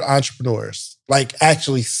 500 entrepreneurs, like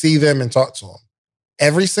actually see them and talk to them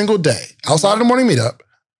every single day, outside of the morning meetup,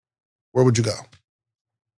 where would you go?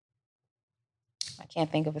 I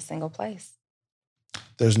can't think of a single place.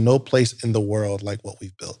 There's no place in the world like what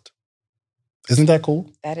we've built. Isn't that cool?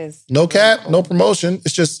 That is. No cap, cool. No promotion.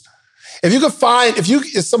 It's just, if you can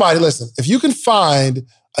find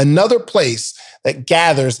another place that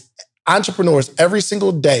gathers entrepreneurs every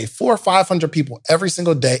single day, 400 or 500 people every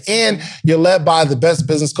single day, and you're led by the best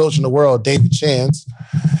business coach in the world, David Chance.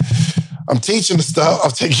 I'm teaching the stuff.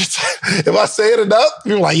 I'm taking your time. If I say it enough,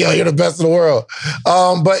 you're like, yo, you're the best in the world.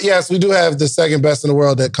 But yes, we do have the second best in the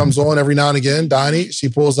world that comes on every now and again. Donnie, she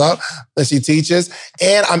pulls up and she teaches.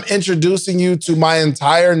 And I'm introducing you to my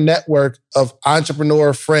entire network of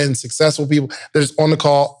entrepreneur friends, successful people that is on the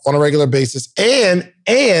call on a regular basis. And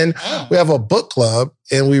we have a book club,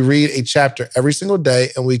 and we read a chapter every single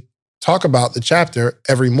day, and we talk about the chapter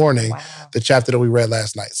every morning, the chapter that we read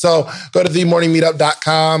last night. So go to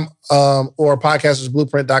themorningmeetup.com or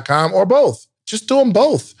podcastersblueprint.com or both. Just do them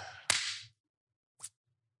both.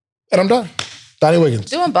 And I'm done. Donnie Wiggins.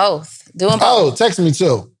 Do them both. Oh, text me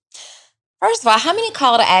too. First of all, how many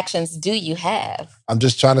call to actions do you have? I'm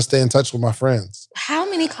just trying to stay in touch with my friends. How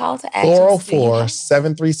many call to actions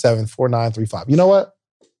 404-737-4935. You know what?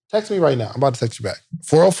 Text me right now. I'm about to text you back.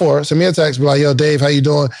 404, send me a text. Be like, yo, Dave, how you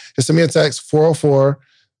doing? Just send me a text,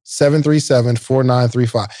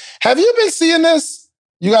 404-737-4935. Have you been seeing this?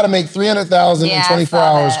 You got to make 300,000 in Yeah, I 24 saw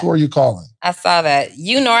hours. that. Who are you calling? I saw that.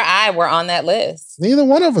 You nor I were on that list. Neither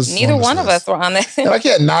one of us. is Neither on this one of list. us were on that. And I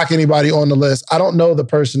can't knock anybody on the list. I don't know the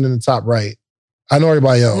person in the top right. I know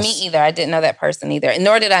everybody else. Me either. I didn't know that person either.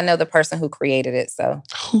 Nor did I know the person who created it. So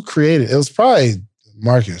Who created it? It was probably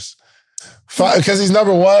Marcus. Because he's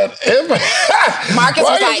number one. Marcus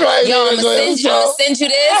was like, yo, I'm going to send you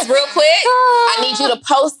this real quick. I need you to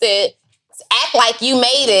post it. Act like you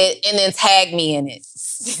made it and then tag me in it.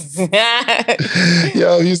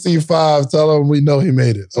 Yo, you see 5, tell him we know he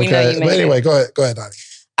made it. Okay. We know you made but anyway, it. go ahead, Donnie.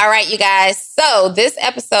 All right, you guys. So this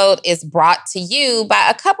episode is brought to you by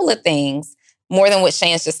a couple of things more than what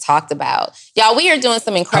Shan's just talked about. Y'all, we are doing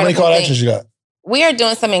some How incredible many call things. actions you got? We are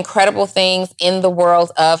doing some incredible things in the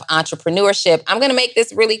world of entrepreneurship. I'm going to make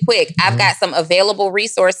this really quick. I've got some available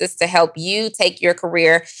resources to help you take your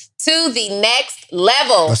career to the next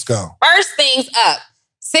level. Let's go. First things up.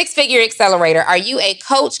 6-Figure Accelerator. Are you a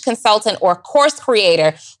coach, consultant, or course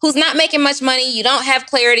creator who's not making much money? You don't have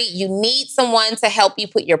clarity. You need someone to help you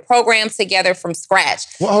put your programs together from scratch.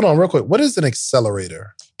 Well, hold on real quick. What is an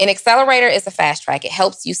accelerator? An accelerator is a fast track. It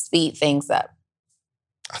helps you speed things up.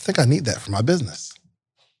 I think I need that for my business.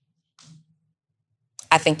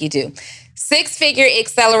 I think you do. 6-Figure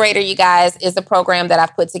Accelerator, you guys, is a program that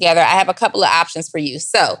I've put together. I have a couple of options for you.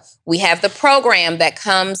 So we have the program that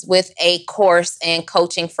comes with a course and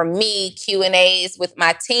coaching from me, Q&As with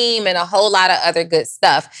my team, and a whole lot of other good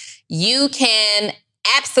stuff. You can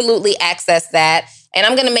absolutely access that. And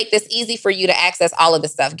I'm going to make this easy for you to access all of the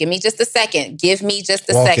stuff. Give me just a second. Give me just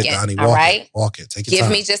a second. It, Donnie. All right? Walk it. Take your Give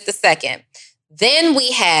time. me just a second. Then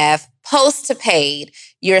we have Post to Paid.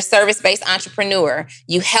 You're a service-based entrepreneur.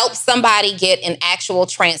 You help somebody get an actual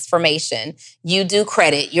transformation. You do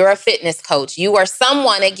credit. You're a fitness coach. You are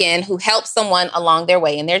someone, again, who helps someone along their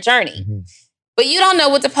way in their journey. Mm-hmm. But you don't know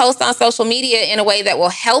what to post on social media in a way that will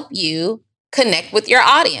help you connect with your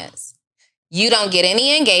audience. You don't get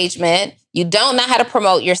any engagement. You don't know how to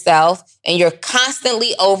promote yourself, and you're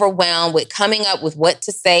constantly overwhelmed with coming up with what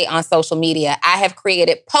to say on social media. I have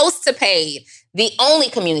created Post to Paid, the only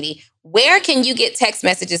community. Where can you get text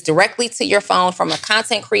messages directly to your phone from a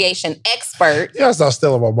content creation expert You gotta stop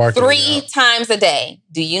stealing my marketing. 3 times a day?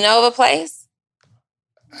 Do you know of a place?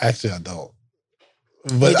 Actually, I don't.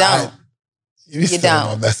 But You don't. You stealing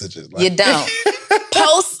my don't. messages. You don't.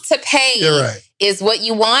 Post to Paid You're right. is what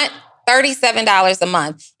you want. $37 a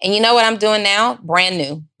month. And you know what I'm doing now? Brand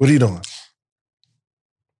new. What are you doing?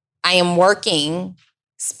 I am working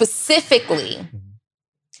specifically,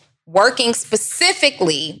 working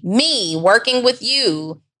with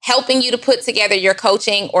you, helping you to put together your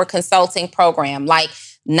coaching or consulting program. Like,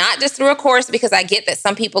 not just through a course, because I get that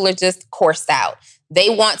some people are just coursed out. They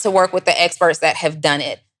want to work with the experts that have done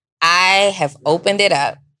it. I have opened it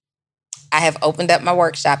up. I have opened up my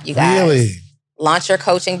workshop, you guys. Really? Launch Your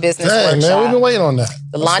Coaching Business Dang, Workshop. man, we've been waiting on that.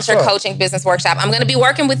 The Launch Your Coaching Business Workshop. I'm going to be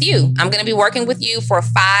working with you. I'm going to be working with you for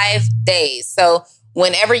 5 days. So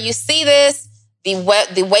whenever you see this, the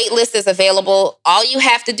wait list is available. All you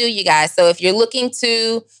have to do, you guys, so if you're looking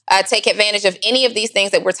to take advantage of any of these things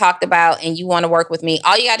that we're talked about and you want to work with me,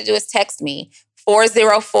 all you got to do is text me,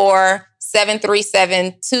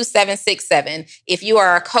 404-737-2767. If you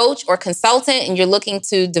are a coach or consultant and you're looking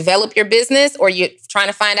to develop your business, or you're trying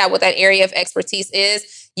to find out what that area of expertise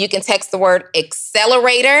is, you can text the word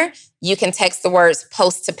accelerator. You can text the words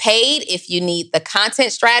Post to Paid if you need the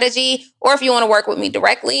content strategy, or if you want to work with me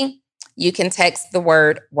directly, you can text the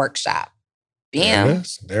word workshop. Bam.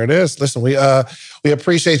 There it is. Listen, we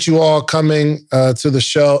appreciate you all coming to the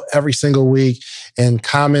show every single week and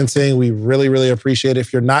commenting. We really, really appreciate it.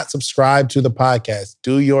 If you're not subscribed to the podcast,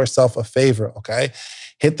 do yourself a favor, okay?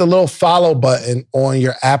 Hit the little follow button on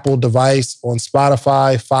your Apple device, on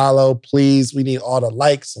Spotify. Follow, please. We need all the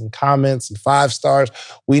likes and comments and 5 stars.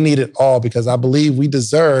 We need it all, because I believe we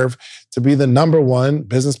deserve to be the #1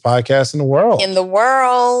 business podcast in the world. In the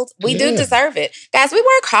world. We do deserve it. Guys, we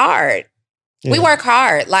work hard. Yeah. We work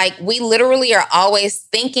hard. Like, we literally are always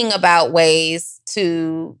thinking about ways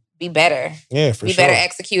to be better. Yeah, for be sure. better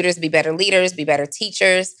executors, be better leaders, be better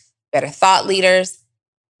teachers, better thought leaders.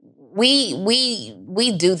 We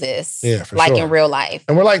do this for like sure. in real life.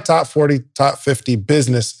 And we're like top 40, top 50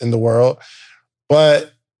 business in the world.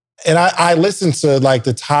 And I listen to like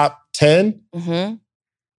the top 10. Mm-hmm.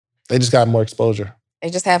 They just got more exposure. They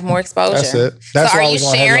just have more exposure. That's it. That's so why are I you was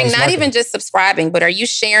on sharing, Headlines not Marketing. even just subscribing, but are you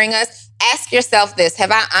sharing us? Ask yourself this. Have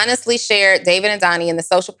I honestly shared David and Donnie in the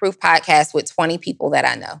Social Proof podcast with 20 people that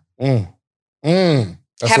I know? That's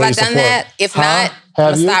Have what I you done support. that? If not, I'm Have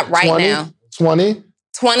going to you? stop right 20? now. 20?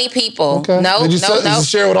 20 people. Okay. No, Did you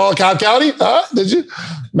share with all Cobb County? Huh? Did you?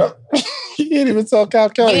 No. You didn't even tell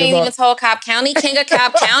Cobb County. You didn't even tell Cobb County? King of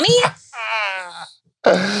Cobb County?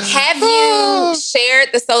 Have you shared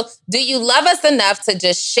do you love us enough to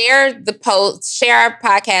just share the post, share our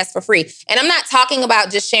podcast for free? And I'm not talking about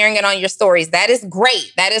just sharing it on your stories. That is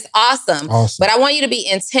great. That is awesome. But I want you to be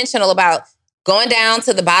intentional about going down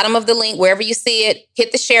to the bottom of the link, wherever you see it,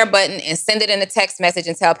 hit the share button and send it in a text message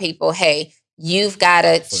and tell people, hey, you've got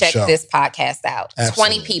to check this podcast out.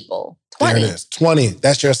 Absolutely. 20 people. 20. There it is. 20.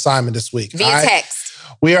 That's your assignment this week. Via text.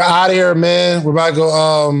 We are out of here, man. We're about to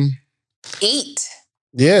go eat.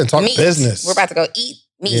 Yeah, talk meat. business. We're about to go eat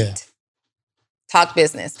meat. Yeah. Talk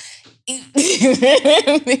business.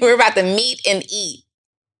 We're about to meet and eat.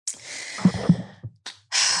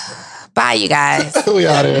 Bye, you guys. We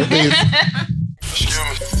out of here.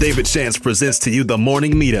 David Shands presents to you the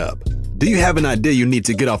Morning Meetup. Do you have an idea you need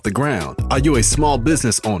to get off the ground? Are you a small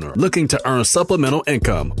business owner looking to earn supplemental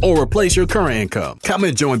income or replace your current income? Come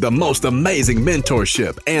and join the most amazing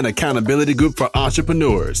mentorship and accountability group for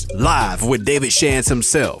entrepreneurs. Live with David Shands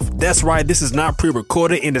himself. That's right, this is not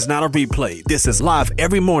pre-recorded and it's not a replay. This is live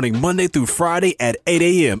every morning, Monday through Friday at 8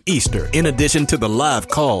 a.m. Eastern. In addition to the live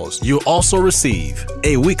calls, you'll also receive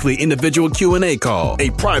a weekly individual Q&A call,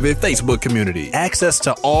 a private Facebook community, access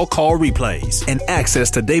to all call replays, and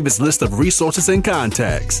access to David's list of resources and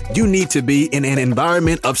contacts. You need to be in an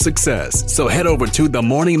environment of success. So head over to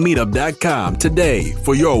themorningmeetup.com today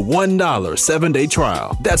for your $1 7-day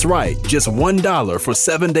trial. That's right, just $1 for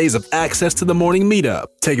 7 days of access to the Morning Meetup.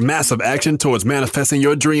 Take massive action towards manifesting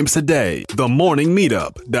your dreams today.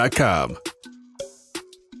 Themorningmeetup.com.